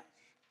laid hands.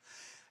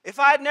 If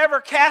I'd never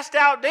cast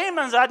out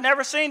demons, I'd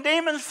never seen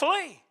demons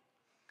flee.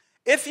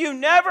 If you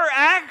never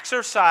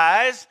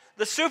exercise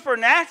the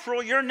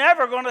supernatural, you're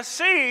never going to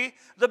see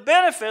the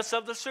benefits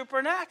of the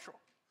supernatural.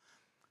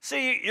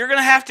 See, you're going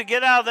to have to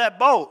get out of that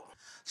boat.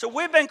 So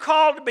we've been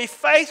called to be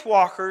faith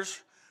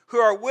walkers who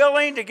are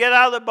willing to get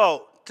out of the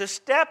boat, to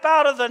step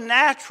out of the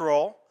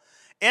natural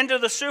into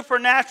the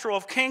supernatural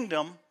of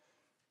kingdom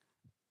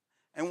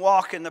and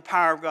walk in the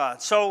power of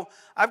God. So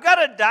I've got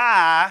to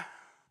die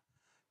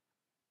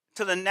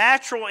to the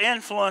natural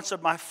influence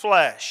of my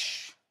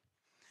flesh,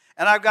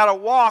 and I've got to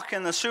walk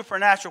in the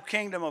supernatural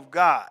kingdom of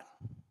God.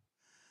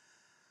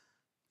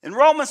 In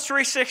Romans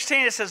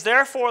 3:16 it says,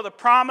 therefore the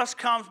promise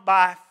comes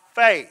by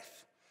faith.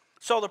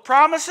 So the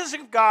promises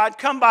of God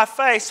come by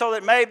faith, so that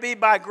it may be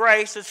by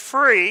grace. It's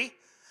free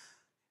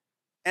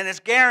and it's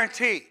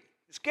guaranteed.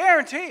 It's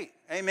guaranteed.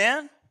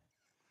 Amen?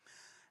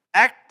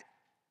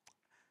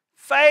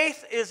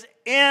 Faith is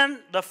in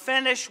the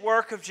finished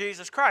work of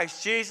Jesus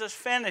Christ. Jesus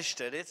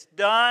finished it. It's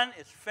done.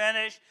 It's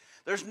finished.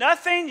 There's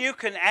nothing you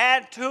can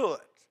add to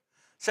it.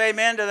 Say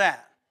amen to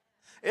that.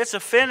 It's a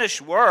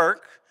finished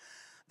work.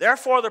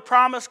 Therefore, the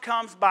promise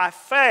comes by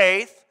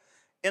faith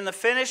in the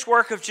finished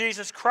work of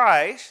Jesus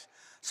Christ,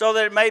 so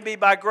that it may be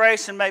by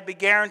grace and may be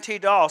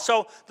guaranteed to all.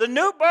 So the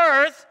new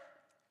birth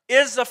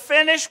is the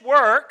finished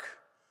work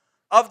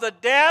of the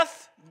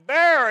death,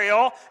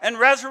 burial, and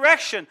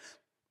resurrection.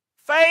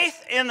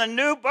 Faith in the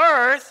new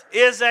birth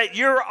is that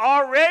you're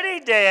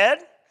already dead,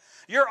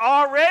 you're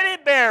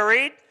already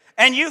buried,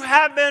 and you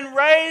have been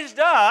raised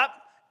up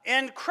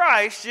in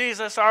Christ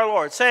Jesus our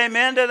Lord. Say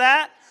amen to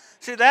that.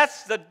 See,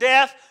 that's the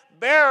death,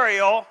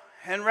 burial,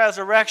 and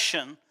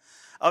resurrection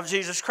of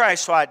Jesus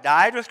Christ. So I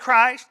died with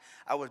Christ,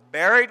 I was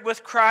buried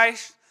with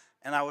Christ,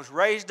 and I was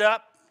raised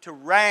up to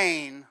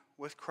reign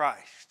with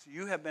Christ.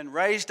 You have been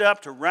raised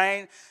up to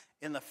reign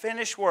in the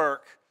finished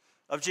work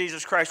of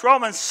Jesus Christ.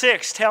 Romans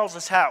 6 tells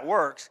us how it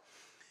works.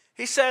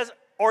 He says,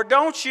 or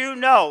don't you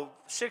know,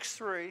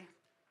 6:3,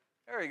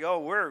 there you go,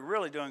 we're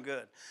really doing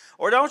good.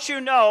 Or don't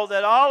you know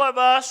that all of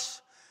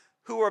us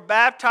who were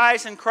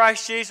baptized in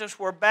Christ Jesus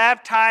were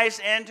baptized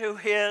into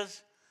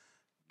his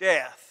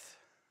death?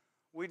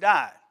 We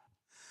died.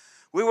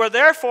 We were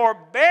therefore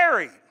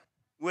buried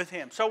with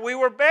him. So we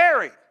were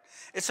buried.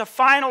 It's a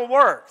final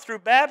work through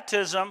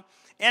baptism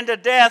into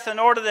death, in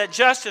order that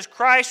just as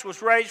Christ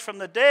was raised from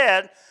the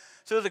dead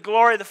through the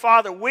glory of the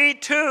Father, we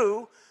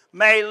too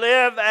may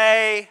live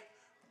a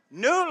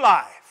new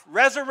life,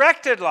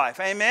 resurrected life.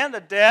 Amen? The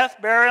death,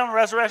 burial, and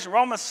resurrection.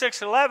 Romans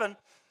 6:11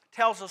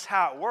 tells us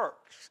how it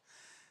works.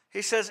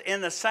 He says,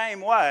 in the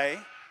same way,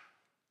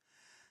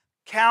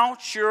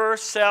 count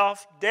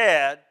yourself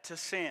dead to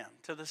sin,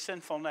 to the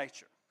sinful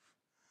nature.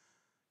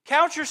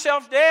 Count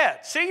yourself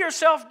dead. See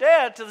yourself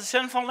dead to the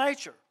sinful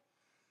nature.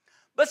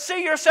 But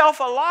see yourself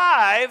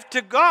alive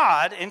to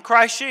God in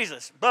Christ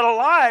Jesus. But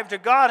alive to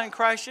God in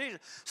Christ Jesus.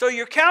 So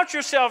you count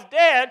yourself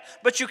dead,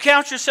 but you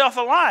count yourself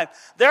alive.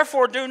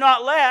 Therefore, do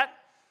not let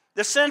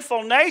the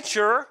sinful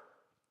nature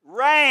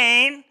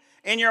reign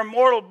in your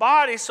mortal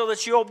body so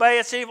that you obey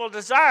its evil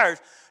desires.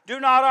 Do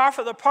not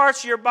offer the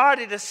parts of your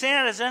body to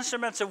sin as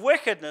instruments of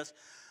wickedness,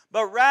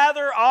 but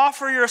rather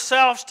offer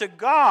yourselves to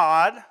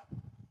God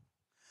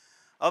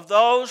of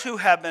those who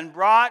have been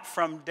brought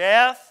from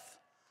death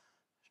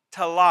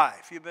to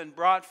life. You've been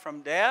brought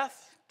from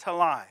death to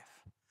life.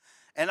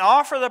 And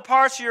offer the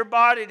parts of your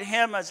body to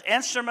him as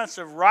instruments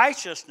of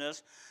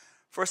righteousness,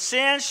 for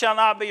sin shall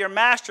not be your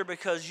master,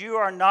 because you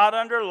are not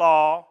under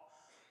law,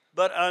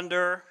 but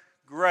under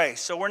grace.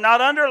 So we're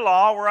not under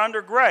law, we're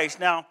under grace.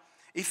 Now,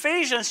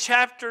 Ephesians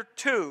chapter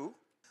 2.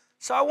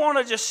 So I want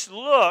to just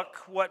look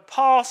what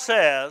Paul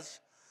says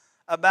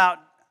about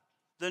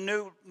the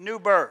new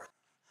birth.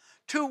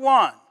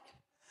 2:1.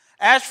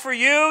 As for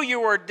you, you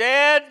were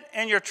dead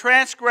in your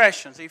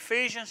transgressions.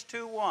 Ephesians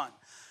 2:1.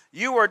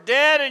 You were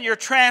dead in your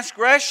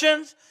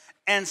transgressions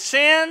and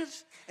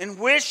sins in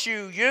which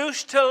you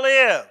used to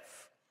live,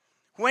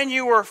 when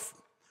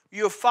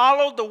you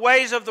followed the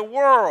ways of the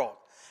world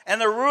and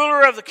the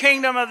ruler of the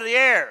kingdom of the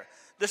air,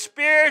 the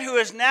spirit who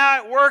is now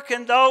at work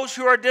in those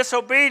who are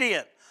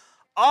disobedient.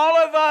 All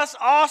of us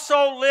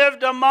also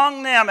lived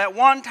among them at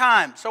one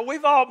time. So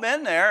we've all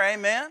been there,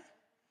 amen?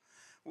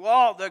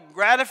 Well,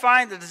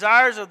 gratifying the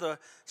desires of the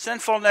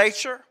sinful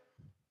nature.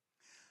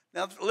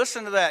 Now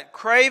listen to that.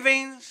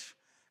 Cravings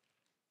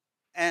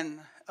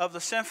and of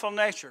the sinful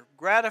nature.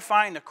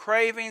 Gratifying the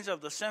cravings of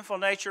the sinful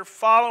nature,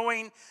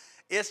 following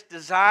its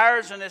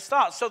desires and its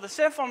thoughts. So the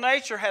sinful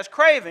nature has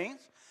cravings,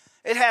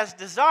 it has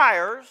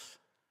desires,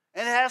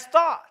 and it has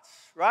thoughts,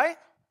 right?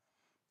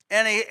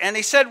 And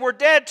he said we're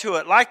dead to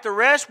it. Like the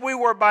rest, we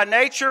were by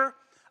nature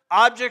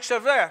objects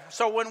of wrath.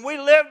 So when we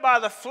live by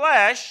the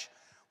flesh,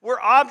 we're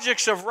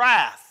objects of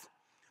wrath.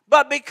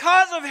 But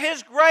because of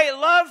his great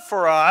love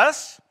for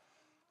us,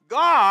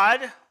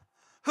 God,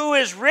 who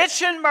is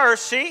rich in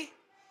mercy,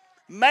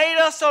 made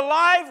us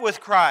alive with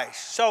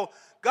Christ. So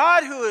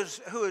God,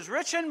 who is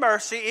rich in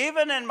mercy,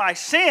 even in my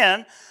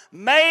sin,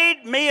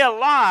 made me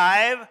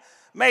alive,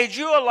 made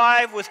you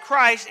alive with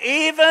Christ,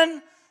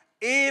 even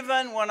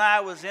when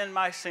I was in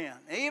my sin,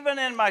 even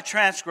in my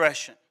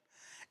transgression.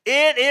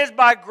 It is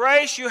by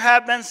grace you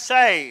have been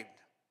saved.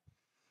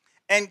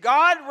 And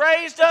God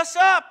raised us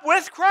up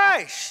with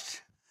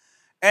Christ,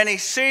 and He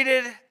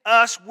seated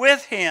us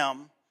with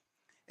Him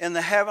in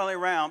the heavenly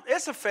realm.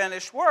 It's a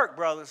finished work,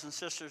 brothers and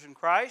sisters in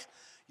Christ.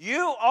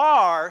 You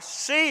are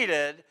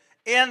seated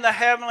in the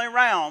heavenly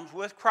realms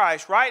with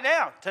Christ right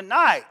now.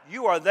 Tonight,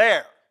 you are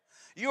there.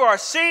 You are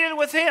seated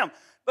with Him.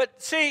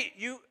 But see,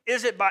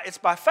 it's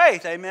by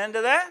faith. Amen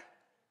to that?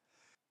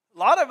 A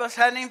lot of us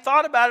hadn't even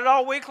thought about it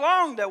all week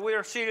long, that we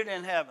are seated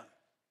in heaven,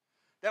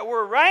 that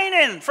we're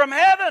reigning from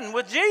heaven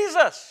with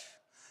Jesus.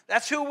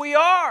 That's who we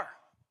are.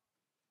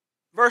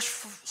 Verse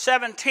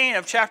 17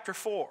 of chapter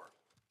 4.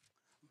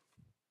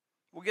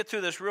 We'll get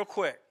through this real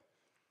quick.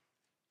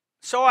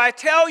 So I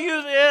tell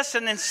you this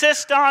and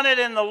insist on it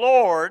in the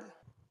Lord,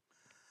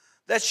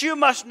 that you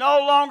must no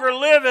longer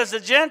live as the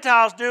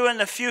Gentiles do in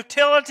the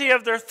futility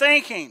of their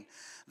thinking.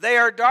 They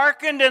are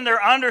darkened in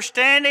their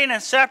understanding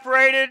and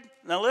separated.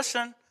 Now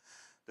listen,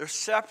 they're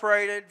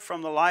separated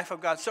from the life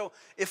of God. So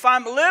if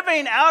I'm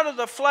living out of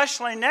the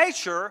fleshly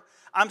nature,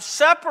 I'm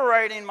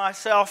separating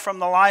myself from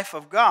the life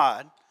of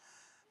God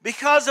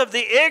because of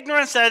the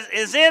ignorance that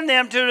is in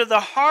them due to the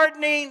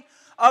hardening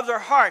of their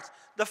hearts.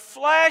 The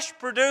flesh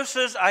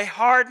produces a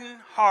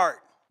hardened heart.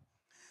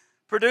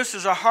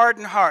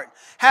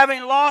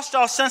 Having lost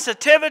all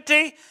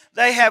sensitivity,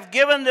 they have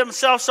given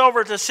themselves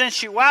over to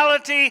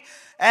sensuality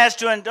as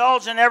to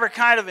indulge in every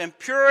kind of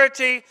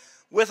impurity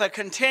with a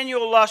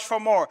continual lust for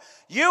more.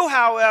 You,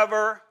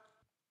 however,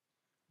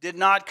 did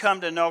not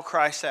come to know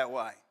Christ that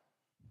way.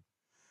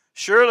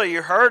 Surely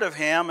you heard of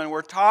Him and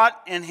were taught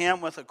in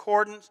Him with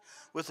accordance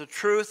with the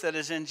truth that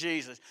is in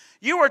Jesus.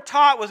 You were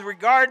taught with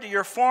regard to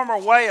your former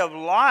way of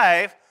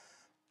life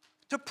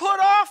to put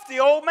off the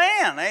old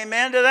man.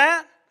 Amen to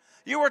that?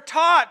 You were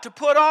taught to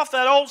put off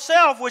that old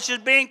self which is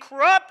being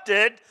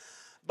corrupted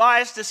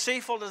by its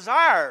deceitful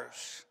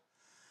desires,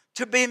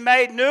 to be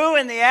made new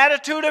in the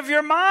attitude of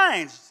your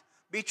minds,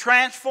 be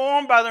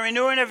transformed by the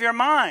renewing of your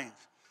minds,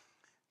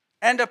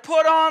 and to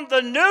put on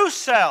the new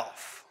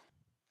self.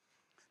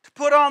 To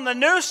put on the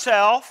new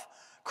self,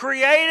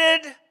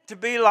 created to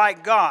be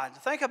like God.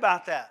 Think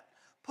about that.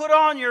 Put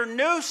on your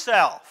new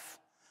self,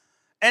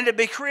 and to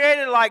be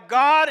created like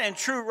God in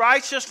true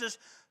righteousness.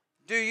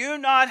 Do you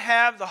not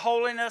have the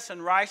holiness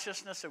and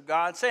righteousness of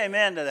God? Say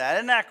amen to that.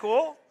 Isn't that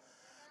cool?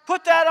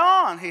 Put that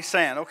on, he's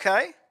saying,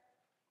 okay?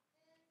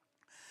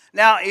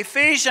 Now,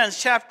 Ephesians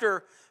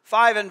chapter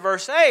 5 and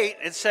verse 8,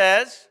 it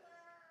says,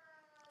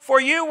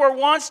 for you were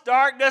once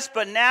darkness,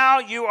 but now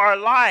you are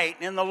light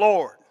in the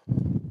Lord.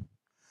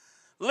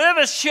 Live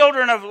as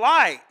children of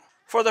light,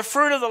 for the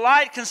fruit of the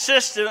light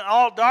consists in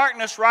all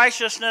goodness,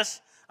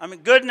 righteousness,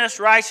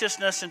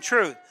 and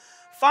truth.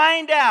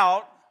 Find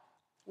out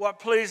what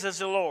pleases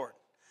the Lord.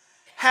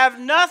 Have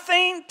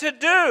nothing to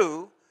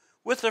do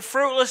with the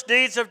fruitless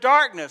deeds of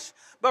darkness,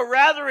 but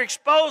rather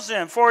expose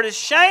them, for it is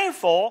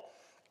shameful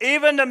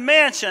even to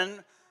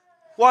mention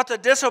what the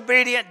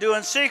disobedient do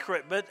in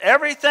secret. But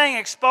everything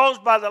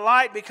exposed by the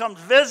light becomes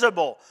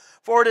visible,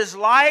 for it is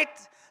light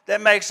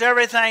that makes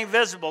everything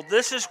visible.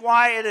 This is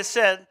why it is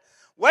said,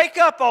 wake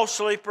up, O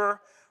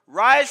sleeper,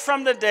 rise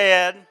from the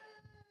dead,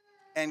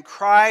 and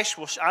Christ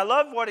will shine. I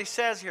love what he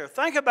says here.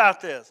 Think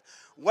about this.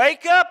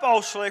 Wake up,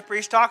 O sleeper.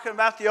 He's talking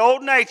about the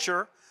old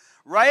nature.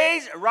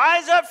 Rise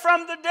up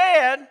from the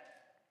dead,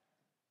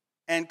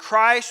 and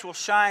Christ will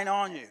shine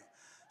on you.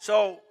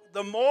 So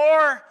the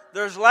more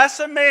there's less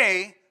of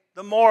me,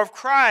 the more of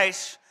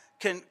Christ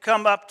can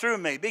come up through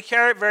me. Be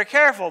very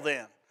careful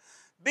then.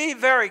 Be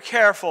very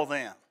careful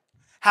then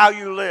how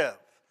you live.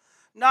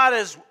 Not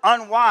as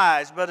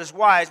unwise, but as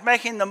wise,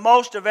 making the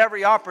most of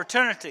every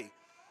opportunity.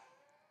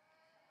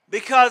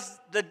 Because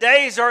the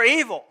days are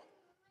evil.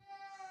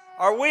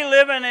 Are we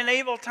living in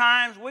evil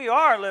times? We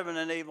are living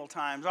in evil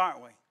times,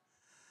 aren't we?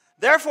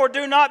 Therefore,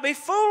 do not be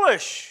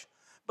foolish,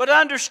 but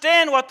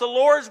understand what the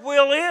Lord's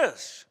will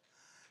is.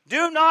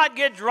 Do not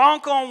get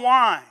drunk on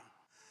wine.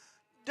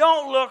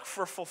 Don't look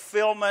for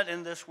fulfillment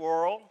in this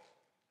world.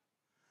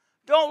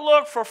 Don't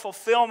look for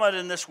fulfillment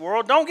in this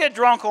world. Don't get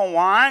drunk on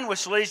wine,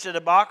 which leads to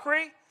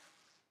debauchery.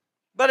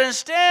 But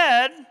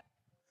instead,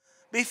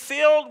 be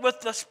filled with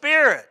the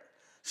Spirit.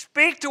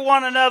 Speak to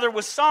one another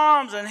with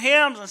psalms and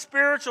hymns and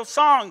spiritual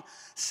songs.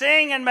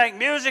 Sing and make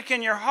music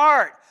in your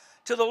heart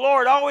to the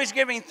Lord, always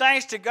giving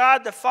thanks to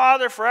God the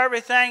Father for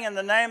everything in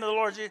the name of the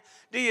Lord Jesus.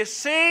 Do you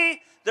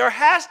see? There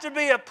has to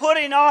be a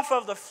putting off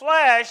of the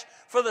flesh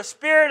for the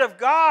Spirit of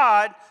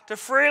God to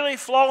freely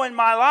flow in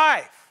my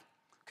life.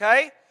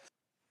 Okay?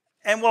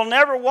 And we'll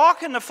never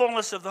walk in the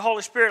fullness of the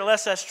Holy Spirit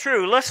unless that's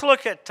true. Let's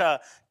look at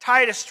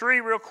Titus 3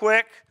 real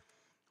quick.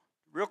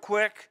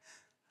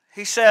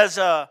 He says,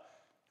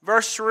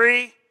 verse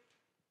 3,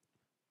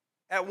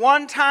 at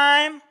one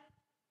time,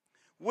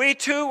 We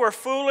too were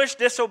foolish,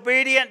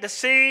 disobedient,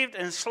 deceived,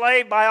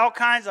 enslaved by all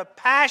kinds of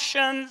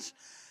passions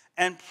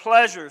and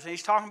pleasures. And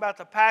he's talking about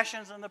the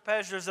passions and the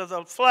pleasures of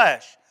the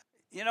flesh.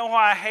 You know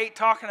why I hate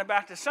talking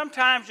about this?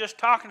 Sometimes just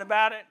talking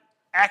about it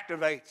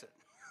activates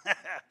it.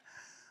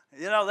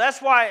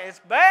 That's why it's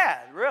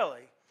bad,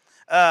 really.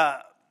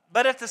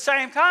 But at the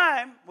same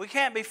time, we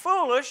can't be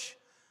foolish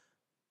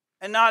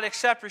and not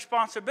accept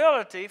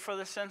responsibility for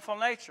the sinful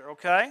nature,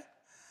 okay?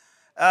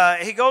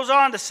 He goes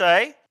on to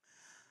say,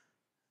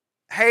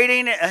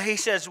 he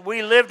says,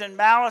 we lived in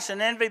malice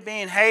and envy,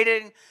 being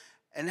hated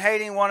and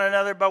hating one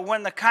another. But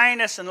when the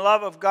kindness and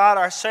love of God,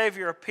 our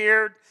Savior,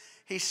 appeared,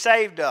 he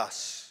saved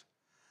us.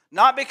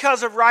 Not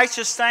because of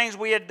righteous things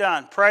we had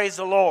done, praise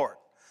the Lord,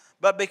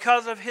 but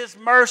because of his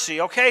mercy.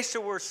 Okay,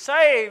 so we're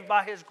saved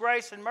by his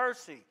grace and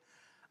mercy.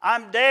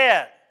 I'm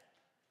dead.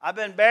 I've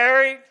been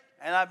buried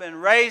and I've been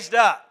raised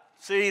up.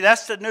 See,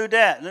 that's the new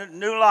death,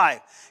 new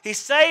life. He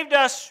saved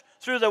us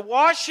through the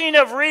washing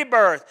of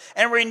rebirth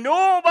and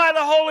renewal by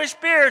the Holy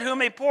Spirit,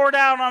 whom he poured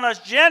out on us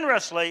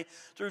generously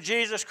through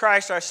Jesus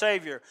Christ our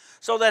Savior,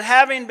 so that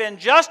having been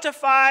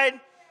justified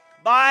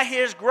by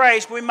his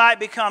grace, we might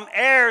become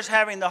heirs,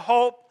 having the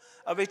hope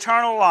of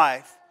eternal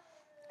life.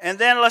 And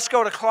then let's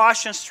go to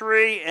Colossians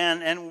 3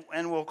 and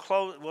we'll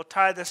close. We'll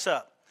tie this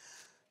up.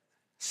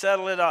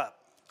 Settle it up.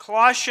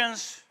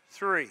 Colossians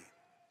 3.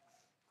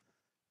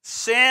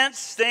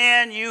 Since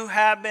then you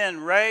have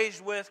been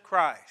raised with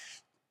Christ.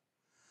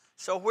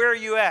 So where are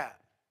you at?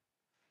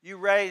 You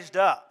raised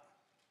up.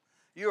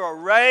 You are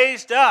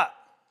raised up.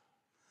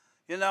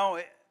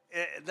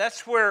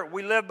 That's where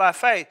we live by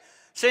faith.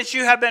 Since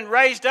you have been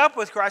raised up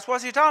with Christ,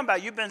 what's he talking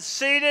about? You've been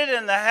seated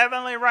in the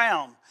heavenly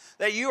realm.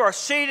 That you are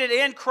seated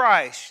in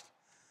Christ.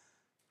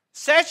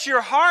 Set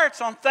your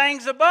hearts on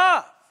things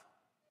above,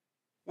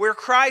 where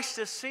Christ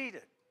is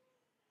seated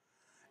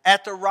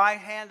at the right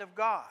hand of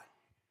God.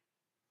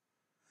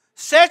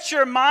 Set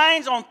your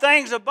minds on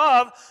things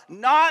above,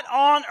 not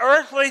on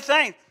earthly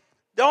things.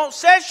 Don't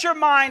set your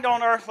mind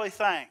on earthly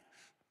things.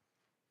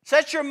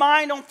 Set your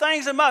mind on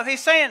things above.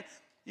 He's saying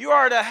you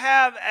are to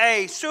have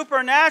a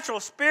supernatural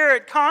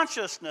spirit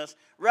consciousness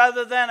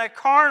rather than a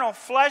carnal,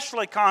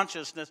 fleshly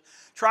consciousness,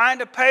 trying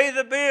to pay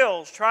the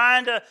bills,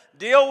 trying to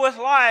deal with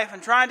life,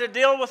 and trying to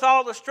deal with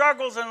all the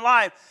struggles in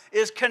life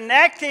is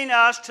connecting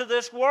us to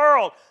this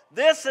world.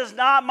 This is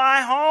not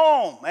my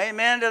home.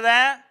 Amen to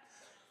that?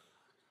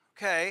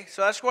 Okay,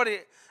 so that's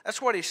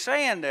what he's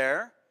saying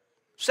there.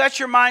 Set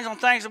your minds on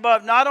things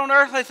above, not on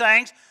earthly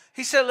things.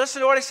 He said, listen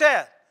to what he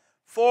said.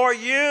 For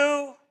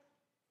you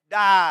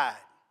died.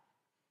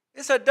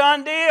 It's a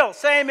done deal.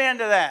 Say amen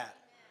to that.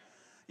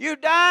 You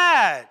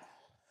died.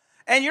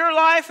 And your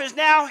life is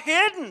now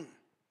hidden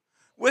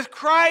with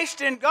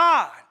Christ in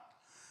God.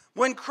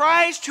 When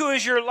Christ, who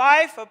is your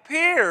life,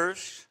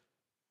 appears,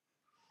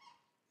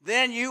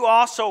 then you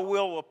also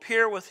will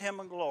appear with him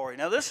in glory.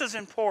 Now this is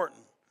important.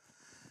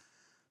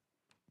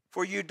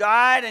 For you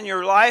died and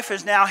your life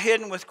is now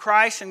hidden with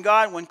Christ in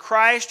God. When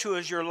Christ, who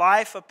is your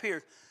life,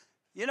 appears.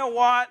 You know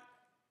what?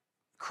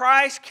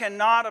 Christ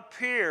cannot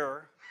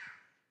appear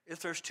if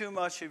there's too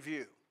much of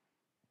you.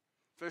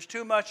 If there's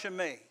too much of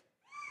me.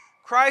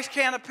 Christ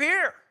can't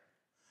appear.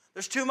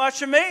 There's too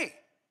much of me.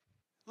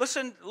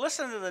 Listen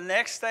to the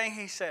next thing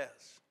he says.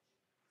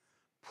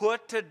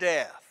 Put to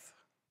death,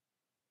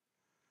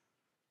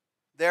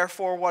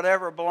 therefore,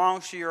 whatever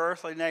belongs to your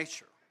earthly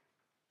nature.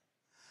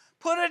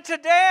 Put it to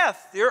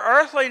death, your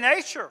earthly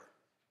nature.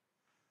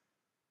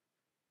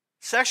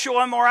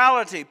 Sexual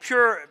immorality,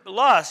 pure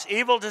lust,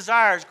 evil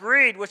desires,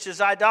 greed, which is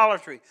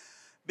idolatry.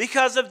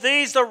 Because of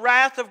these, the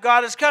wrath of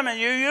God is coming.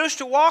 You used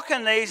to walk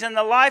in these in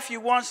the life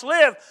you once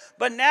lived,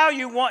 but now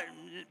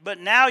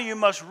you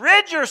must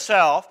rid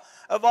yourself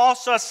of all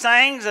such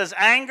things as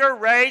anger,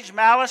 rage,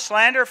 malice,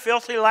 slander,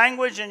 filthy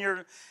language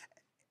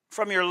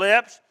from your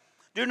lips.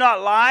 Do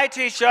not lie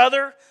to each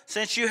other,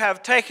 since you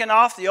have taken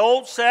off the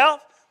old self.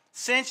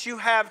 Since you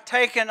have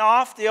taken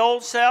off the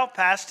old self,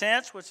 past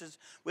tense, which is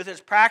with its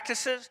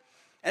practices,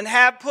 and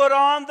have put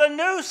on the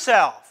new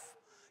self.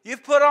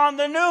 You've put on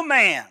the new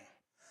man,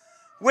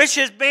 which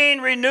is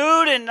being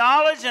renewed in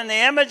knowledge in the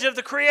image of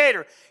the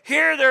Creator.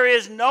 Here there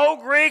is no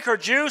Greek or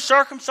Jew,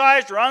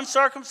 circumcised or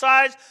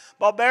uncircumcised,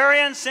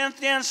 barbarian,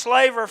 Scythian,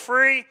 slave or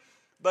free,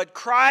 but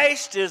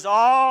Christ is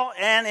all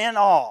and in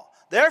all.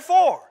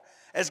 Therefore,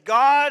 as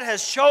God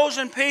has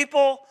chosen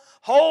people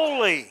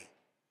holy,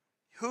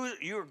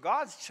 you're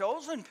God's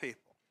chosen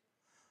people.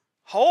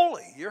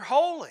 Holy, you're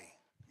holy.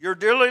 You're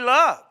dearly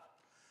loved.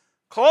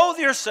 Clothe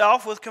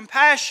yourself with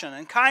compassion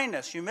and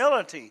kindness,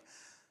 humility,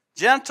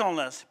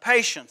 gentleness,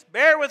 patience.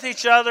 Bear with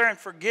each other and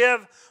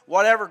forgive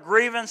whatever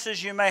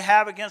grievances you may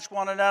have against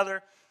one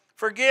another.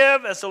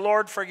 Forgive as the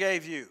Lord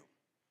forgave you.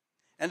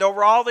 And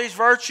over all these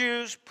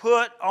virtues,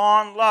 put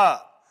on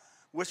love,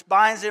 which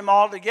binds them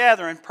all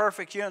together in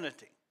perfect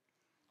unity.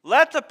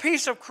 Let the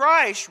peace of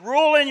Christ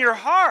rule in your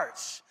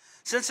hearts,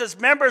 since as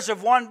members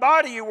of one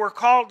body you were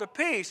called to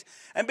peace.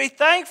 And be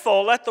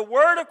thankful. Let the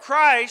word of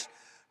Christ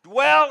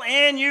dwell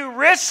in you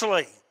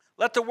richly.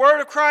 Let the word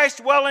of Christ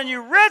dwell in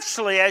you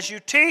richly as you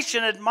teach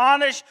and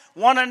admonish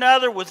one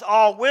another with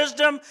all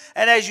wisdom,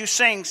 and as you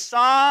sing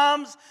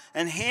psalms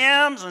and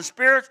hymns and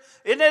spirits.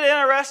 Isn't it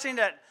interesting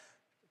that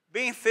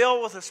being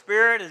filled with the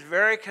Spirit is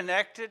very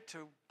connected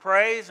to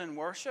praise and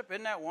worship?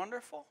 Isn't that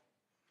wonderful?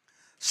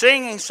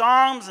 Singing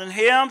psalms and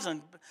hymns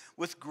and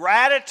with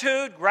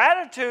gratitude.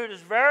 Gratitude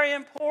is very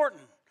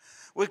important.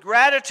 With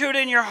gratitude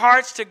in your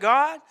hearts to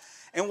God.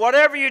 And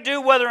whatever you do,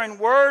 whether in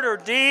word or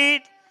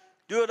deed,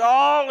 do it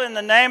all in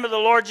the name of the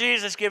Lord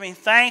Jesus, giving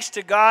thanks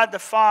to God the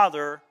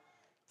Father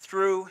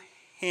through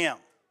Him.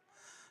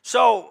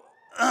 So,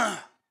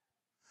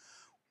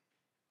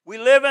 we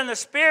live in the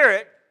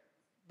Spirit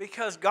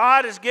because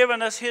God has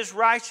given us His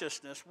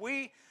righteousness.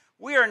 We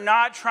are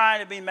not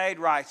trying to be made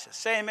righteous.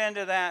 Say amen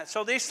to that.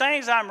 So these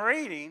things I'm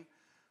reading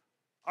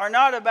are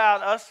not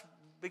about us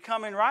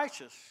becoming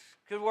righteous,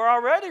 because we're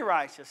already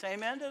righteous.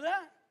 Amen to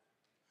that.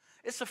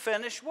 It's a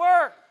finished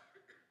work.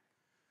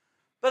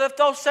 But if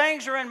those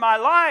things are in my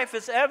life,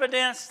 it's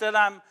evidence that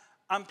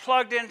I'm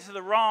plugged into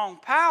the wrong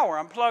power.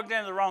 I'm plugged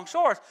into the wrong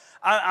source.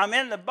 I'm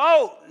in the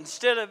boat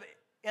instead of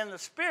in the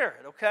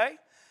Spirit, okay?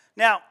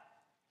 Now,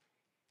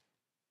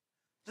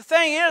 the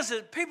thing is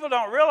that people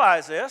don't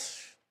realize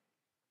this,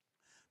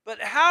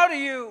 but how do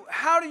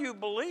you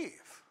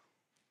believe?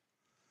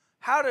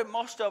 How do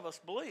most of us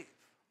believe?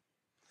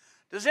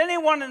 Does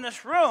anyone in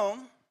this room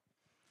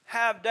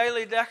have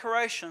daily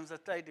declarations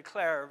that they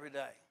declare every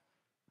day?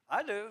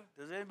 I do.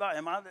 Does anybody?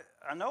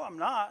 I know I'm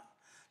not.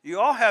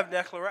 You all have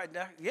declarations.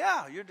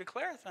 Yeah, you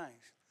declare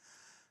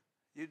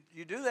things.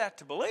 You do that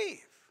to believe.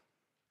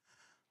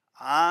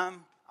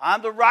 I'm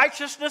the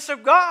righteousness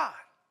of God.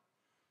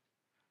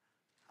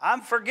 I'm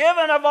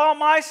forgiven of all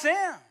my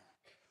sin.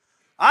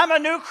 I'm a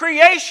new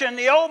creation.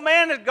 The old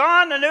man is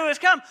gone, the new has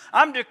come.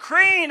 I'm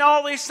decreeing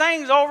all these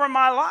things over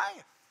my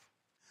life.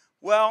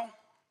 Well,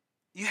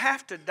 you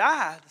have to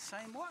die the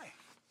same way.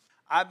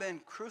 I've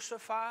been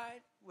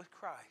crucified with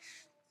Christ.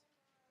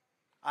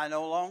 I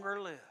no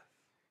longer live,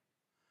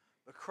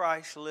 but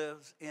Christ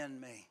lives in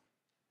me.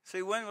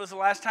 See, when was the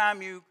last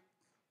time you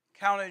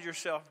counted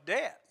yourself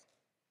dead?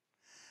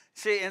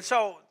 See, and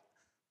so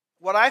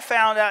what I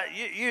found out,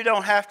 you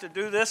don't have to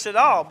do this at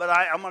all, but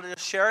I'm going to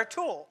just share a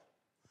tool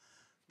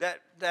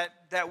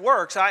that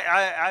works.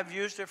 I've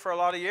used it for a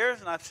lot of years,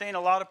 and I've seen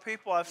a lot of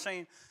people. I've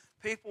seen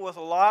people with a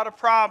lot of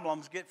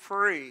problems get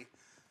free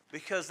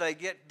because they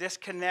get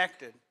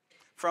disconnected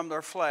from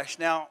their flesh.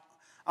 Now,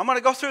 I'm going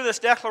to go through this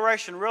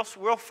declaration real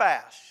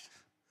fast.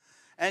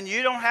 And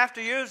you don't have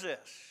to use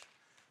this.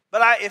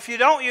 But if you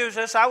don't use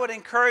this, I would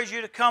encourage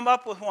you to come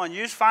up with one.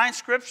 Find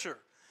Scripture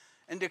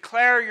and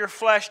declare your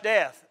flesh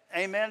death.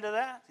 Amen to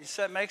that? Does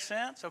that make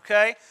sense?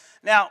 Okay?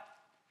 Now,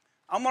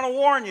 I'm going to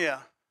warn you.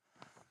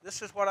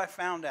 This is what I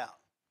found out.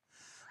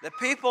 The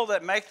people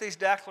that make these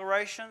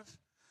declarations,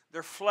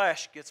 their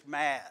flesh gets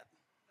mad.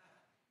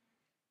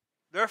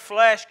 Their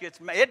flesh gets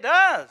mad. It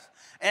does.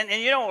 And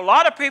you know, a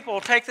lot of people will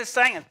take this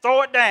thing and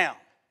throw it down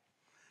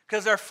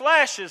because their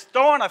flesh is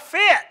throwing a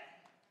fit.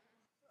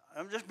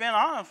 I'm just being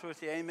honest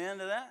with you. Amen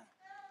to that?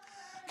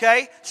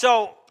 Okay?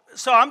 So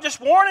I'm just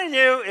warning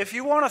you, if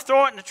you want to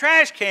throw it in the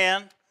trash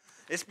can,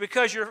 it's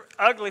because your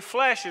ugly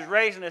flesh is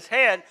raising its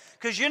head.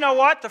 Because you know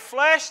what? The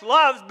flesh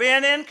loves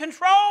being in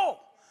control.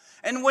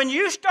 And when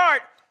you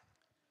start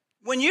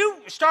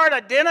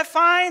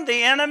identifying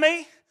the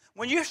enemy,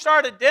 when you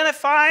start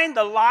identifying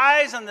the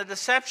lies and the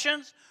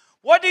deceptions,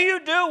 what do you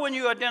do when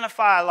you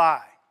identify a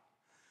lie?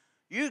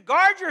 You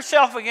guard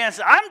yourself against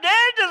it. I'm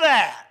dead to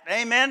that.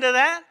 Amen to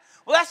that?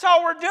 Well, that's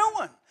all we're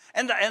doing.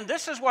 And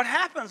this is what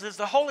happens is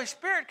the Holy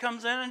Spirit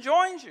comes in and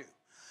joins you.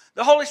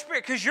 The Holy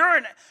Spirit, because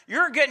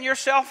you're getting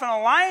yourself in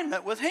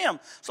alignment with Him.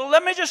 So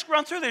let me just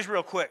run through these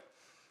real quick.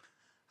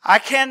 I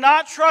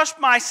cannot trust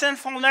my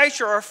sinful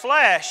nature or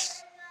flesh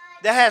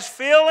that has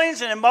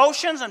feelings and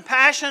emotions and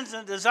passions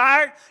and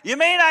desires. You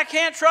mean I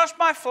can't trust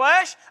my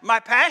flesh, my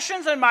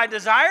passions and my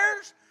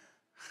desires?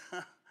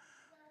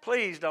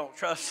 Please don't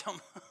trust them.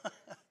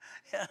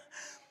 Yeah.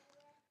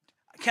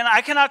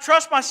 I cannot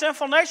trust my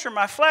sinful nature,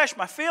 my flesh,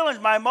 my feelings,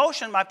 my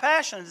emotion, my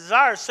passions,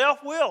 desires,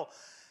 self-will,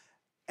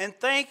 and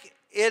think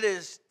it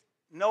is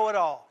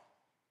know-it-all.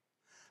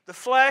 The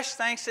flesh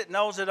thinks it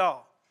knows it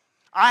all.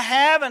 I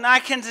have and I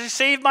can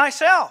deceive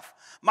myself.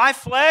 My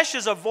flesh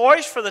is a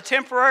voice for the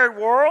temporary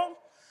world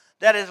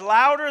that is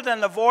louder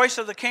than the voice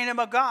of the kingdom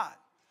of God.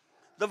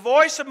 The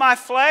voice of my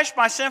flesh,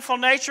 my sinful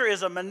nature,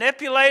 is a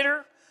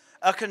manipulator,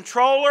 a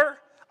controller,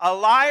 a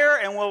liar,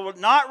 and will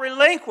not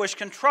relinquish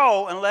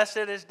control unless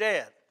it is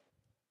dead.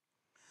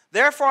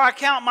 Therefore, I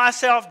count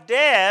myself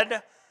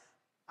dead.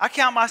 I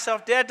count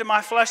myself dead to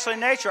my fleshly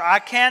nature. I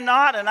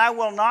cannot and I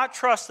will not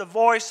trust the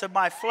voice of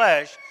my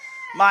flesh,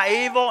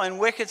 my evil and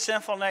wicked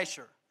sinful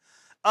nature.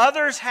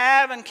 Others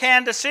have and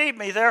can deceive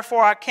me.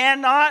 Therefore, I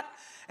cannot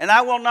and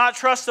I will not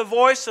trust the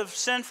voice of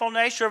sinful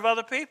nature of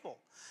other people.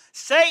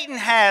 Satan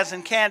has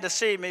and can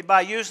deceive me by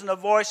using the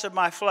voice of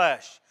my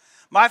flesh.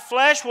 My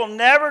flesh will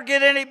never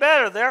get any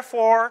better.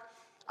 Therefore,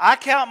 I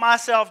count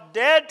myself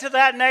dead to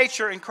that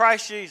nature in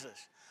Christ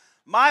Jesus.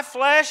 My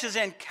flesh is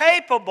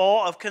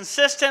incapable of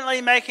consistently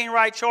making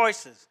right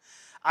choices.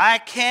 I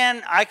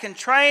can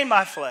train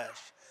my flesh,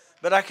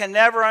 but I can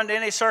never under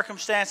any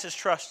circumstances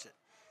trust it.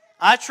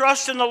 I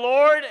trust in the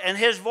Lord and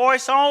His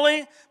voice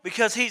only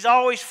because He's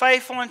always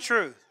faithful and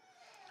true.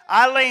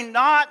 I lean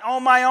not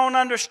on my own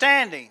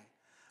understanding,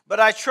 but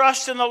I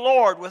trust in the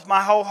Lord with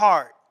my whole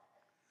heart.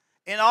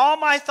 In all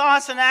my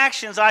thoughts and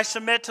actions, I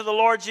submit to the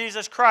Lord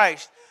Jesus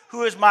Christ,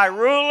 who is my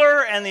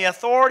ruler and the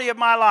authority of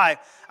my life.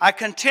 I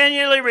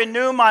continually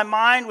renew my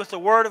mind with the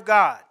Word of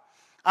God.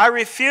 I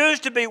refuse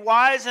to be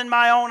wise in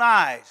my own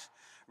eyes.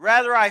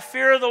 Rather, I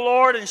fear the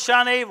Lord and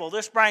shun evil.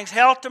 This brings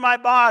health to my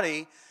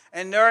body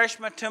and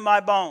nourishment to my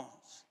bones.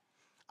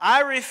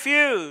 I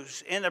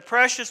refuse, in the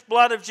precious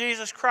blood of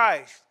Jesus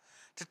Christ,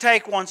 to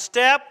take one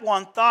step,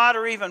 one thought,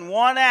 or even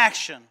one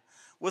action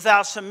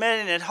without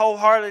submitting it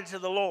wholeheartedly to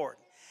the Lord.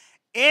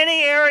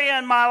 Any area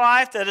in my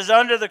life that is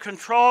under the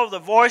control of the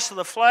voice of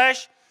the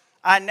flesh,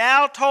 I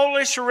now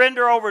totally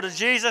surrender over to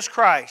Jesus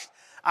Christ.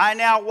 I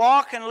now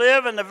walk and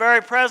live in the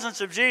very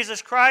presence of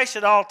Jesus Christ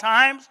at all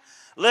times,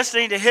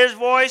 listening to His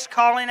voice,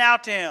 calling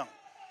out to Him.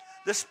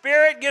 The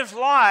Spirit gives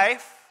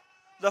life.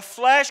 The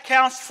flesh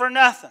counts for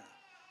nothing.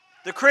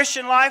 The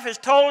Christian life is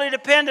totally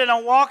dependent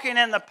on walking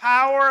in the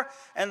power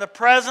and the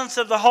presence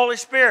of the Holy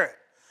Spirit.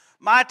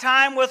 My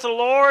time with the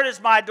Lord is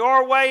my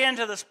doorway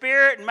into the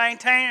Spirit and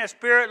maintaining a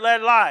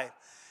Spirit-led life.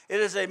 It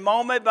is a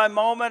moment by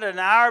moment, an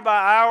hour by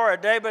hour, a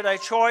day by day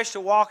choice to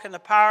walk in the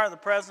power and the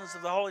presence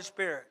of the Holy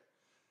Spirit.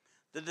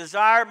 The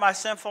desire of my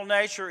sinful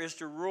nature is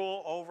to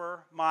rule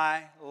over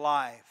my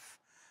life,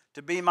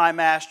 to be my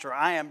master.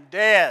 I am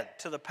dead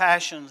to the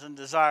passions and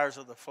desires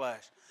of the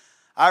flesh.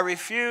 I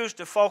refuse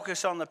to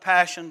focus on the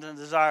passions and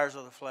desires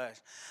of the flesh.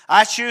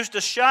 I choose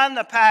to shun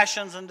the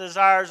passions and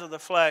desires of the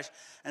flesh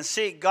and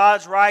seek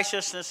God's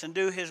righteousness and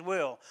do His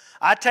will.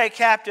 I take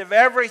captive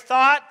every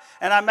thought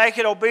and I make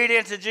it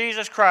obedient to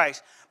Jesus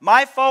Christ.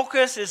 My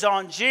focus is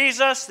on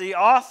Jesus, the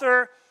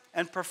author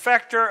and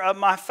perfecter of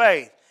my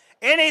faith.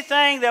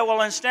 Anything that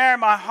will ensnare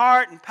my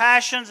heart and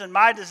passions and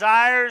my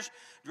desires,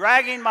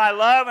 dragging my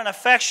love and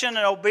affection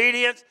and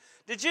obedience.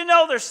 Did you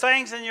know there's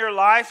things in your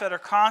life that are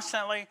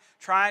constantly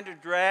trying to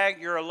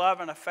drag your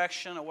love and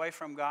affection away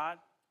from God?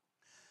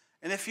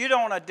 And if you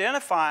don't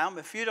identify them,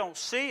 if you don't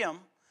see them,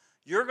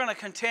 you're going to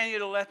continue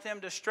to let them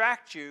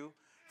distract you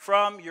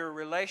from your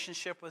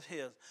relationship with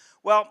His.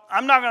 Well,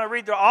 I'm not going to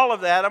read through all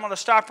of that. I'm going to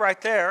stop right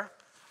there.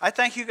 I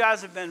think you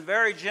guys have been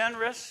very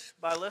generous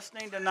by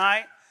listening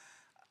tonight.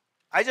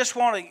 I just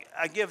want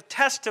to give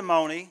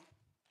testimony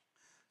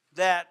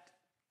that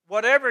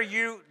whatever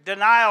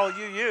denial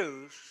you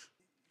use,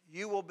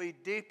 you will be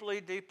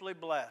deeply, deeply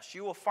blessed.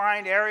 You will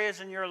find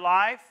areas in your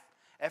life,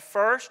 at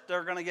first,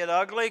 they're going to get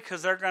ugly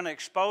because they're going to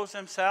expose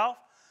themselves.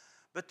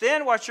 But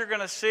then what you're going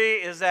to see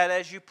is that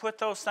as you put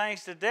those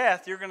things to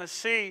death, you're going to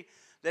see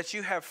that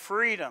you have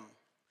freedom,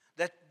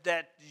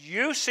 that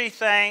you see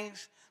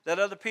things that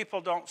other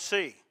people don't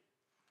see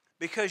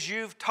because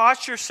you've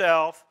taught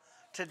yourself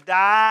to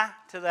die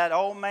to that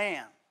old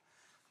man.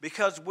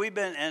 Because we've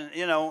been,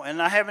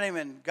 and I haven't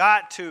even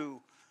got to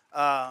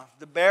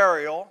the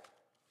burial.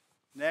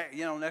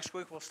 Next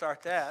week we'll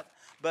start that.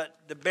 But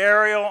the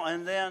burial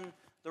and then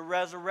the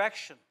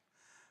resurrection.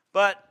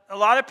 But a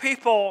lot of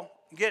people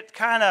get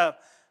kind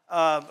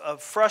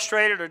of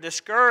frustrated or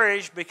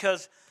discouraged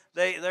because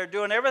they're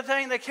doing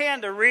everything they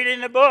can to read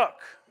in the book.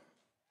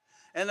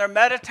 And they're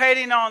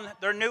meditating on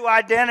their new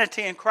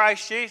identity in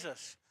Christ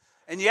Jesus.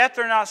 And yet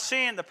they're not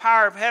seeing the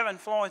power of heaven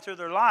flowing through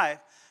their life.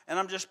 And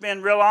I'm just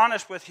being real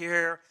honest with you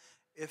here.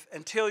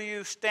 Until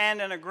you stand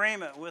in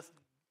agreement with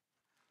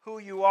who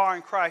you are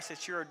in Christ,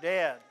 that you're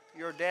dead.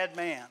 You're a dead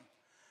man.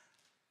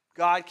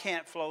 God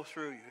can't flow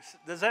through you.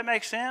 Does that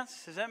make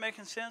sense? Is that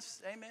making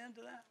sense? Amen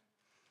to that?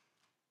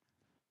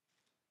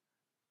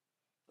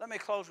 Let me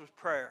close with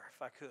prayer,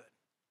 if I could.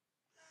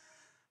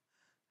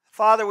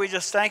 Father, we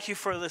just thank you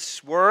for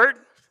this word,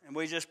 and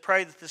we just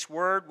pray that this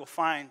word will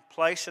find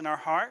place in our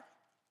heart.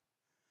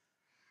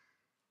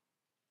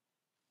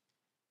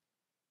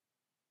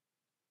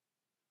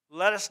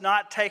 Let us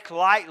not take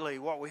lightly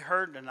what we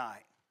heard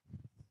tonight.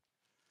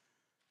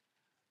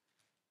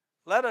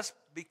 Let us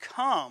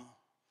become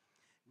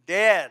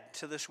dead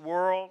to this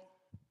world,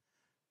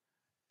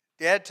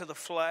 dead to the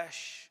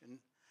flesh,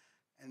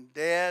 and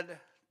dead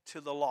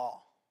to the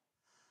law,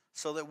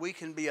 so that we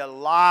can be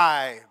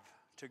alive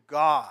to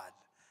God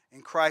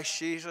in Christ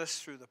Jesus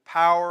through the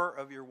power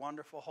of your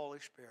wonderful Holy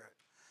Spirit.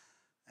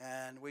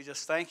 And we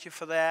just thank you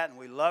for that, and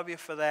we love you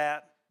for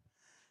that.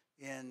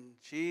 In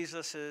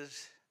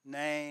Jesus'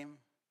 name,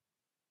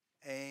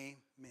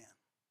 amen.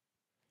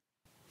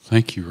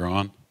 Thank you,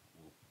 Ron.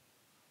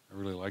 I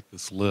really like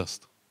this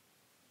list.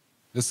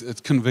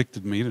 It's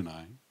convicted me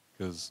tonight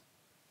because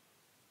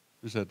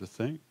I just had to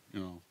think.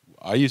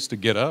 I used to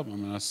get up.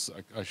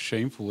 I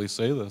shamefully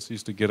say this. I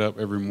used to get up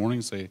every morning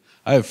and say,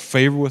 I have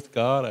favor with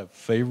God, I have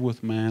favor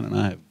with man, and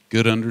I have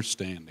good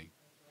understanding.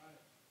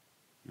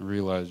 I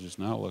realized just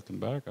now, looking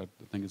back, I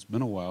think it's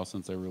been a while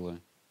since I really...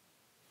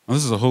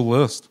 This is a whole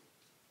list.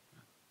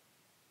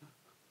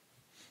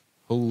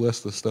 whole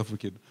list of stuff we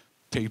could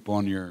tape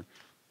on your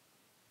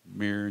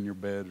mirror in your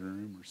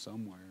bedroom or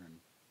somewhere, and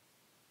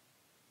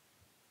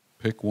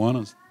pick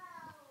one.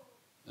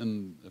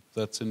 And if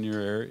that's in your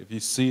area, if you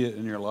see it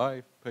in your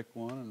life, pick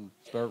one and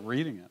start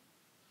reading it.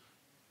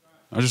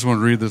 I just want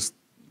to read this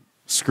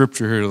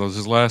scripture here.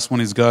 This last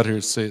one he's got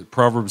here.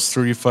 Proverbs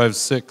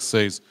 3:5-6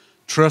 says,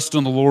 "Trust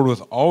in the Lord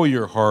with all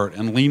your heart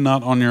and lean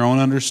not on your own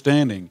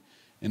understanding.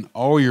 In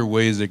all your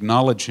ways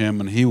acknowledge him,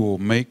 and he will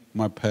make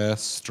my path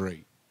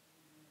straight."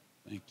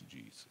 Thank you,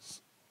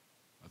 Jesus.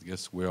 I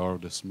guess we are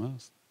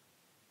dismissed.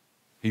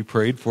 He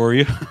prayed for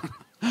you.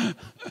 That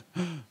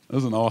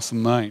was an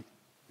awesome night.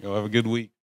 Y'all have a good week.